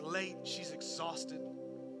home, it's late, she's exhausted.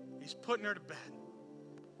 He's putting her to bed.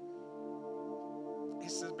 He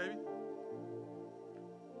says, baby,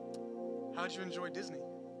 how'd you enjoy Disney?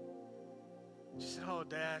 She said, oh,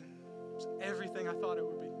 Dad, it was everything I thought it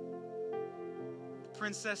would be. The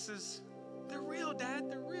princesses, they're real, Dad,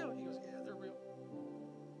 they're real. He goes, yeah, they're real.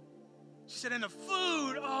 She said, and the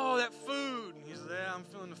food, oh, that food. And he said, yeah, I'm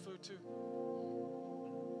feeling the food too.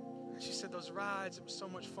 And she said, those rides, it was so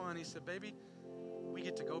much fun. He said, baby, we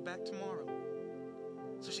get to go back tomorrow.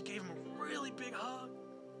 So she gave him a really big hug.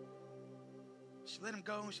 She let him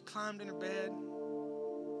go and she climbed in her bed.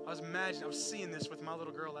 I was seeing this with my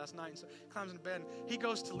little girl last night. And so he climbs in bed and he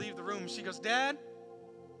goes to leave the room. She goes, Dad?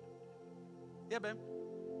 Yeah, babe.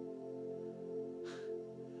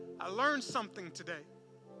 I learned something today.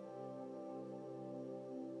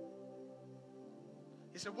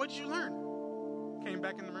 He said, what'd you learn? Came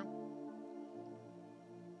back in the room.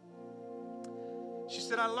 She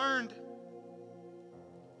said, I learned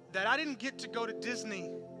that I didn't get to go to Disney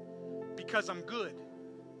because I'm good.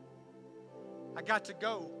 I got to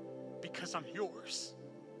go because I'm yours.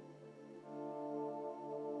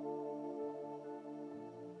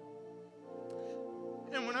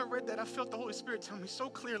 And when I read that, I felt the Holy Spirit tell me so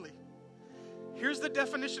clearly, here's the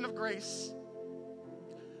definition of grace.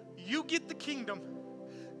 You get the kingdom,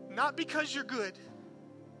 not because you're good,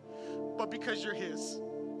 but because you're His.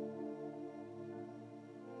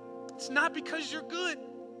 It's not because you're good.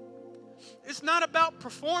 It's not about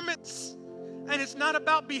performance, and it's not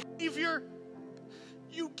about behavior.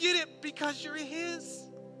 You get it because you're His.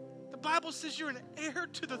 The Bible says you're an heir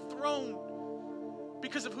to the throne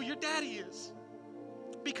because of who your daddy is,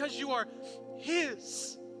 because you are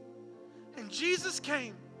His. And Jesus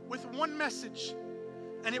came with one message,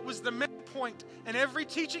 and it was the point and every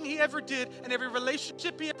teaching he ever did and every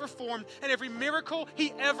relationship he ever formed and every miracle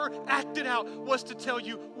he ever acted out was to tell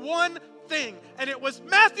you one thing, and it was,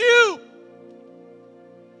 Matthew,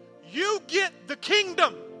 you get the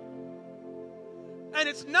kingdom. And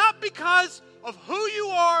it's not because of who you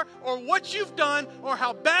are or what you've done or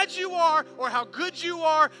how bad you are or how good you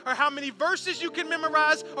are or how many verses you can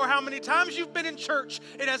memorize or how many times you've been in church.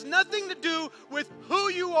 It has nothing to do with who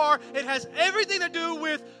you are. It has everything to do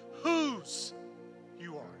with whose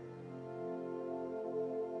you are.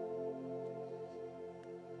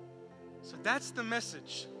 So that's the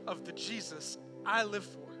message of the Jesus I live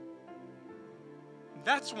for.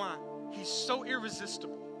 That's why he's so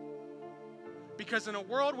irresistible. Because in a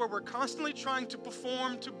world where we're constantly trying to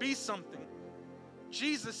perform to be something,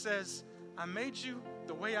 Jesus says, I made you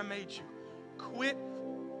the way I made you. Quit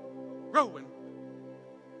rowing.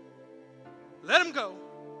 Let him go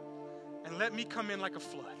and let me come in like a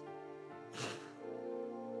flood.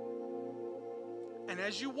 And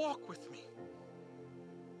as you walk with me,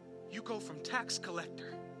 you go from tax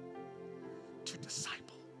collector to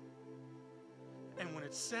disciple. And when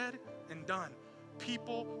it's said and done,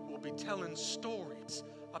 people will be telling stories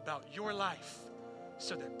about your life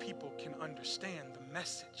so that people can understand the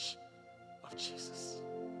message of Jesus.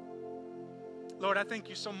 Lord, I thank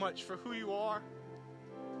you so much for who you are.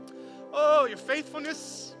 Oh, your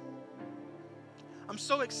faithfulness. I'm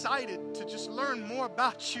so excited to just learn more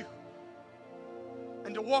about you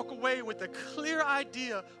and to walk away with a clear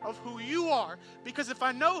idea of who you are. Because if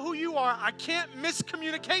I know who you are, I can't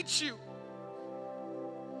miscommunicate you.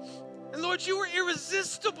 And Lord, you were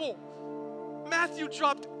irresistible. Matthew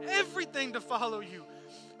dropped everything to follow you.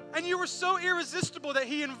 And you were so irresistible that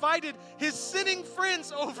he invited his sinning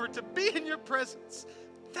friends over to be in your presence.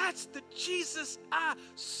 That's the Jesus I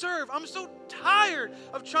serve. I'm so tired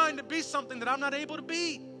of trying to be something that I'm not able to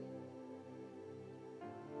be.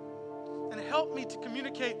 And help me to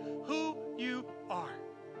communicate who you are.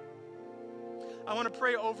 I want to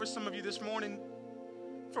pray over some of you this morning.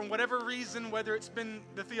 From whatever reason, whether it's been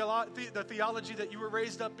the theology that you were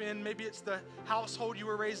raised up in, maybe it's the household you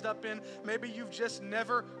were raised up in, maybe you've just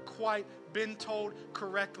never quite been told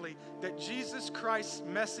correctly that Jesus Christ's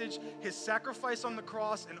message, his sacrifice on the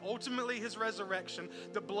cross, and ultimately his resurrection,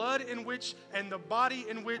 the blood in which and the body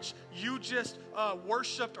in which you just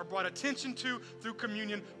worshiped or brought attention to through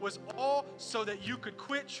communion was all so that you could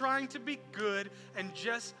quit trying to be good and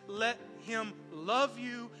just let him love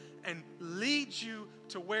you and lead you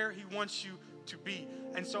to where he wants you to be.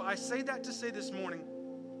 And so I say that to say this morning,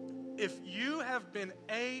 if you have been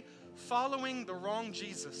following the wrong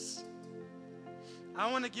Jesus,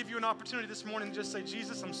 I want to give you an opportunity this morning to just say,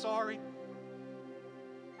 Jesus, I'm sorry.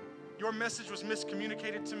 Your message was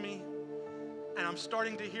miscommunicated to me, and I'm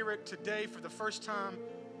starting to hear it today for the first time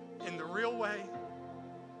in the real way.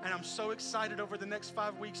 And I'm so excited over the next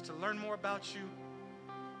 5 weeks to learn more about you.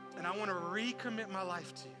 And I want to recommit my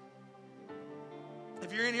life to you.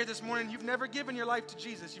 If you're in here this morning, you've never given your life to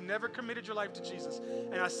Jesus, you've never committed your life to Jesus,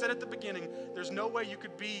 and I said at the beginning, there's no way you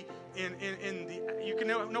could be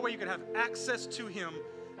no way you could have access to him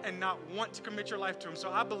and not want to commit your life to him. So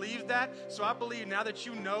I believe that. So I believe now that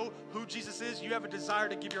you know who Jesus is, you have a desire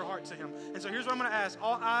to give your heart to him. And so here's what I'm going to ask.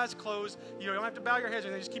 All eyes closed. You don't have to bow your heads or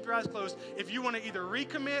anything. Just keep your eyes closed. If you want to either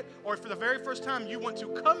recommit or for the very first time you want to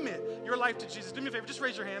commit your life to Jesus, do me a favor. Just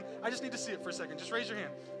raise your hand. I just need to see it for a second. Just raise your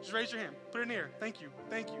hand. Just raise your hand. Put it in the air. Thank you.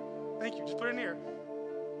 Thank you. Thank you. Just put it in the air.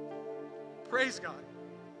 Praise God.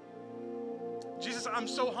 Jesus, I'm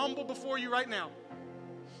so humble before you right now.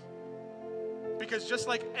 Because just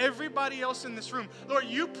like everybody else in this room, Lord,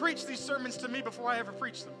 you preached these sermons to me before I ever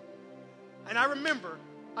preached them. And I remember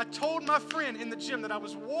I told my friend in the gym that I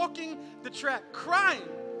was walking the track crying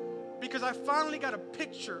because I finally got a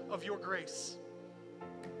picture of your grace.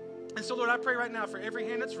 And so, Lord, I pray right now for every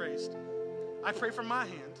hand that's raised. I pray for my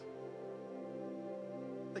hand.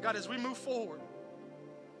 That God, as we move forward,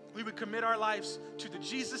 we would commit our lives to the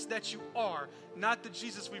Jesus that you are, not the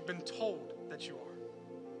Jesus we've been told that you are.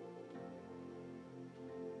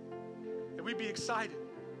 That we'd be excited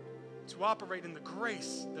to operate in the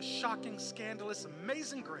grace, the shocking, scandalous,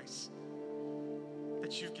 amazing grace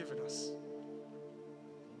that you've given us.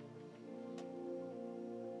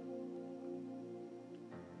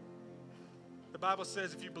 The Bible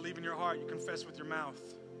says if you believe in your heart, you confess with your mouth,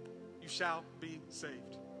 you shall be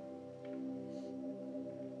saved.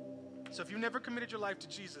 So if you've never committed your life to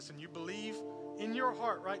Jesus and you believe in your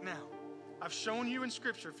heart right now, I've shown you in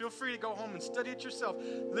Scripture. Feel free to go home and study it yourself.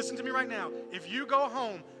 Listen to me right now. If you go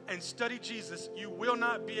home and study Jesus, you will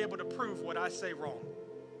not be able to prove what I say wrong.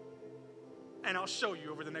 And I'll show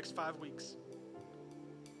you over the next 5 weeks.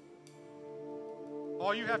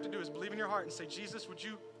 All you have to do is believe in your heart and say, Jesus, would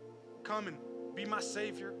you come and be my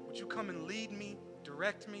Savior? Would you come and lead me,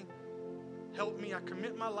 direct me, help me? I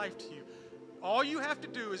commit my life to you. All you have to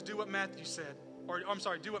do is do what Matthew said,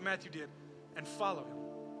 do what Matthew did, and follow him.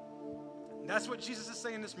 And that's what Jesus is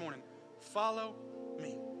saying this morning. Follow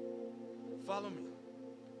me. Follow me.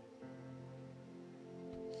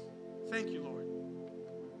 Thank you, Lord,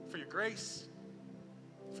 for your grace,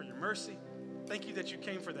 for your mercy. Thank you that you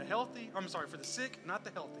came for the sick, not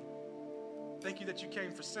the healthy. Thank you that you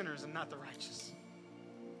came for sinners and not the righteous.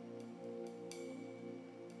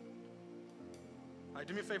 All right,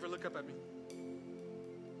 do me a favor, look up at me.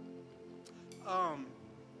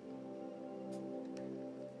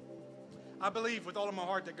 I believe with all of my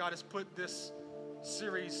heart that God has put this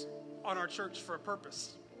series on our church for a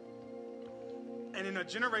purpose. And in a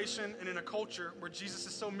generation and in a culture where Jesus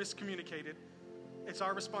is so miscommunicated, it's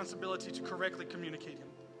our responsibility to correctly communicate him.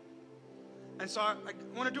 And so I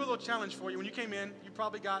want to do a little challenge for you. When you came in, you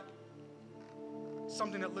probably got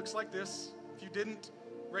something that looks like this. If you didn't,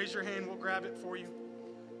 raise your hand. We'll grab it for you.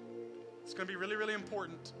 It's going to be really, really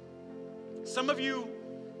important. Some of you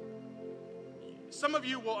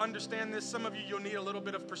will understand this. Some of you, you'll need a little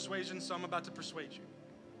bit of persuasion, so I'm about to persuade you.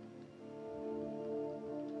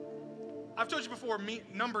 I've told you before,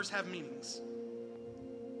 numbers have meanings.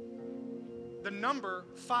 The number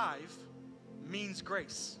 5 means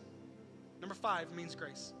grace. Number 5 means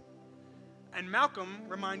grace. And Malcolm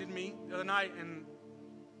reminded me the other night, and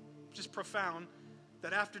just profound,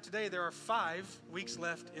 that after today there are 5 weeks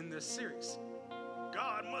left in this series.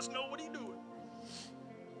 God must know what he's doing.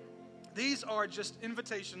 These are just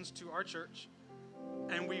invitations to our church,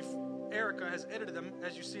 and Erica has edited them.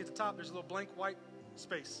 As you see at the top, there's a little blank white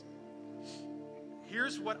space.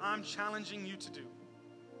 Here's what I'm challenging you to do.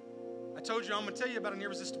 I told you I'm going to tell you about an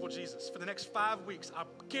irresistible Jesus. For the next 5 weeks, I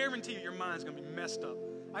guarantee you your mind's going to be messed up.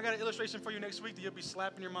 I got an illustration for you next week that you'll be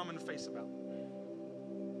slapping your mom in the face about.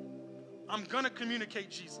 I'm going to communicate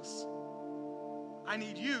Jesus. I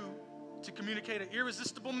need you to communicate an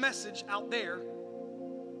irresistible message out there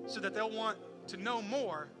so that they'll want to know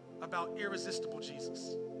more about irresistible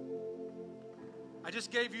Jesus. I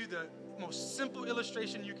just gave you the most simple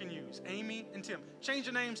illustration you can use. Amy and Tim. Change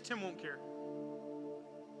the names, Tim won't care.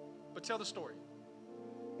 But tell the story.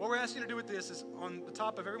 What we're asking you to do with this is on the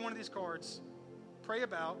top of every one of these cards, pray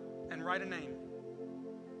about and write a name.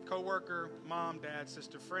 Coworker, mom, dad,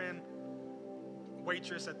 sister, friend,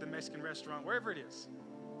 waitress at the Mexican restaurant, wherever it is.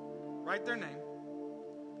 Write their name.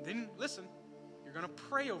 And then listen, you're going to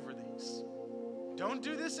pray over these. Don't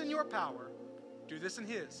do this in your power. Do this in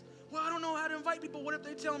his. Well, I don't know how to invite people. What if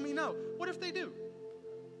they tell me no? What if they do?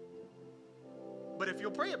 But if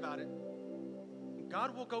you'll pray about it,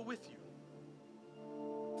 God will go with you.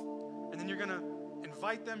 And then you're going to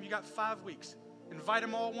invite them. You got 5 weeks. Invite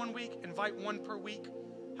them all 1 week. Invite one per week.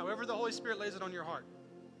 However the Holy Spirit lays it on your heart.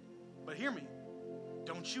 But hear me.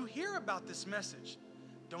 Don't you hear about this message?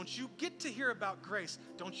 Don't you get to hear about grace?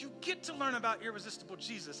 Don't you get to learn about irresistible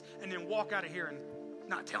Jesus and then walk out of here and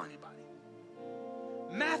not tell anybody?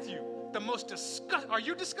 Matthew, the most are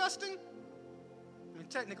you disgusting? I mean,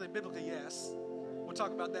 technically, biblically, yes. We'll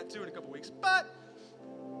talk about that too in a couple weeks. But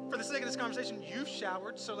for the sake of this conversation, you've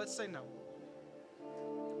showered, so let's say no.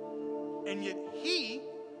 And yet he,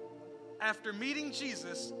 after meeting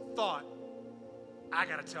Jesus, thought, I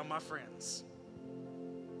got to tell my friends.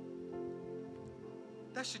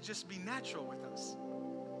 That should just be natural with us.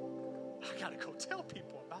 I got to go tell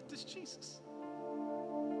people about this Jesus.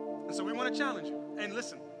 And so we want to challenge you. And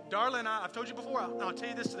listen, Darla and I've told you before, I'll tell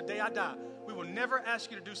you this to the day I die. We will never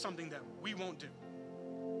ask you to do something that we won't do.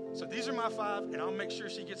 So these are my 5, and I'll make sure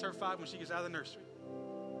she gets her 5 when she gets out of the nursery.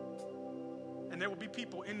 And there will be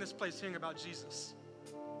people in this place hearing about Jesus.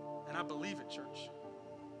 And I believe it, church.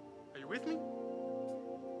 Are you with me?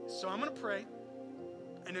 So I'm going to pray.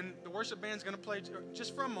 And then the worship band's going to play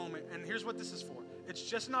just for a moment. And here's what this is for. It's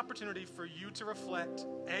just an opportunity for you to reflect,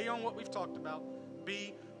 A, on what we've talked about,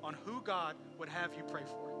 B, on who God would have you pray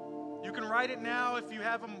for. You can write it now if you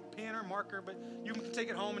have a pen or marker, but you can take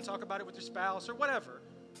it home and talk about it with your spouse or whatever.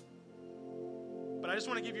 But I just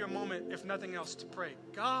want to give you a moment, if nothing else, to pray.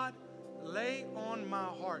 God, lay on my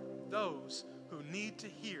heart those who need to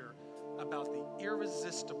hear about the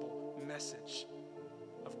irresistible message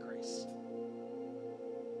of grace.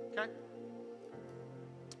 Okay?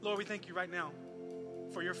 Lord, we thank you right now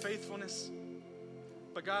for your faithfulness.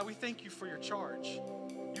 But God, we thank you for your charge.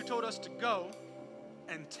 You told us to go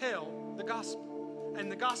and tell the gospel.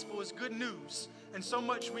 And the gospel is good news. And so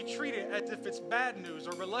much we treat it as if it's bad news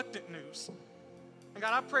or reluctant news. And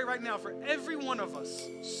God, I pray right now for every one of us,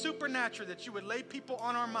 supernatural, that you would lay people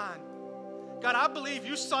on our mind God, I believe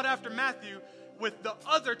you sought after Matthew with the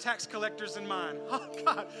other tax collectors in mind. Oh,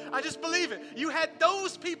 God, I just believe it. You had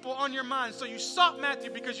those people on your mind, so you sought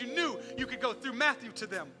Matthew because you knew you could go through Matthew to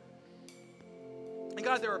them. And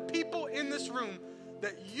God, there are people in this room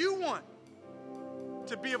that you want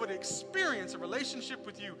to be able to experience a relationship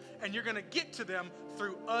with you, and you're going to get to them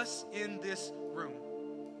through us in this room.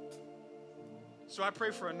 So I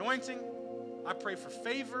pray for anointing. I pray for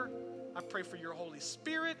favor. I pray for your Holy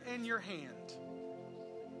Spirit and your hand.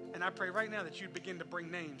 And I pray right now that you'd begin to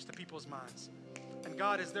bring names to people's minds. And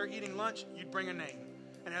God, as they're eating lunch, you'd bring a name.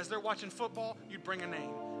 And as they're watching football, you'd bring a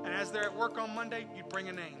name. And as they're at work on Monday, you'd bring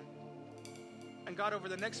a name. And God, over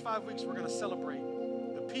the next 5 weeks, we're going to celebrate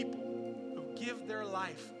the people who give their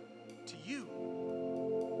life to you.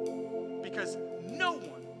 Because no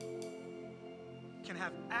one can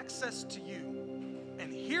have access to you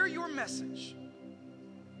and hear your message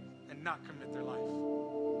and not commit their life.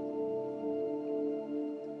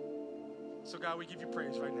 So God, we give you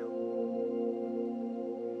praise right now.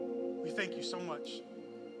 We thank you so much.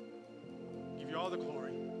 Give you all the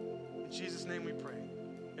glory. In Jesus' name we pray.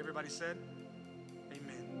 Everybody said?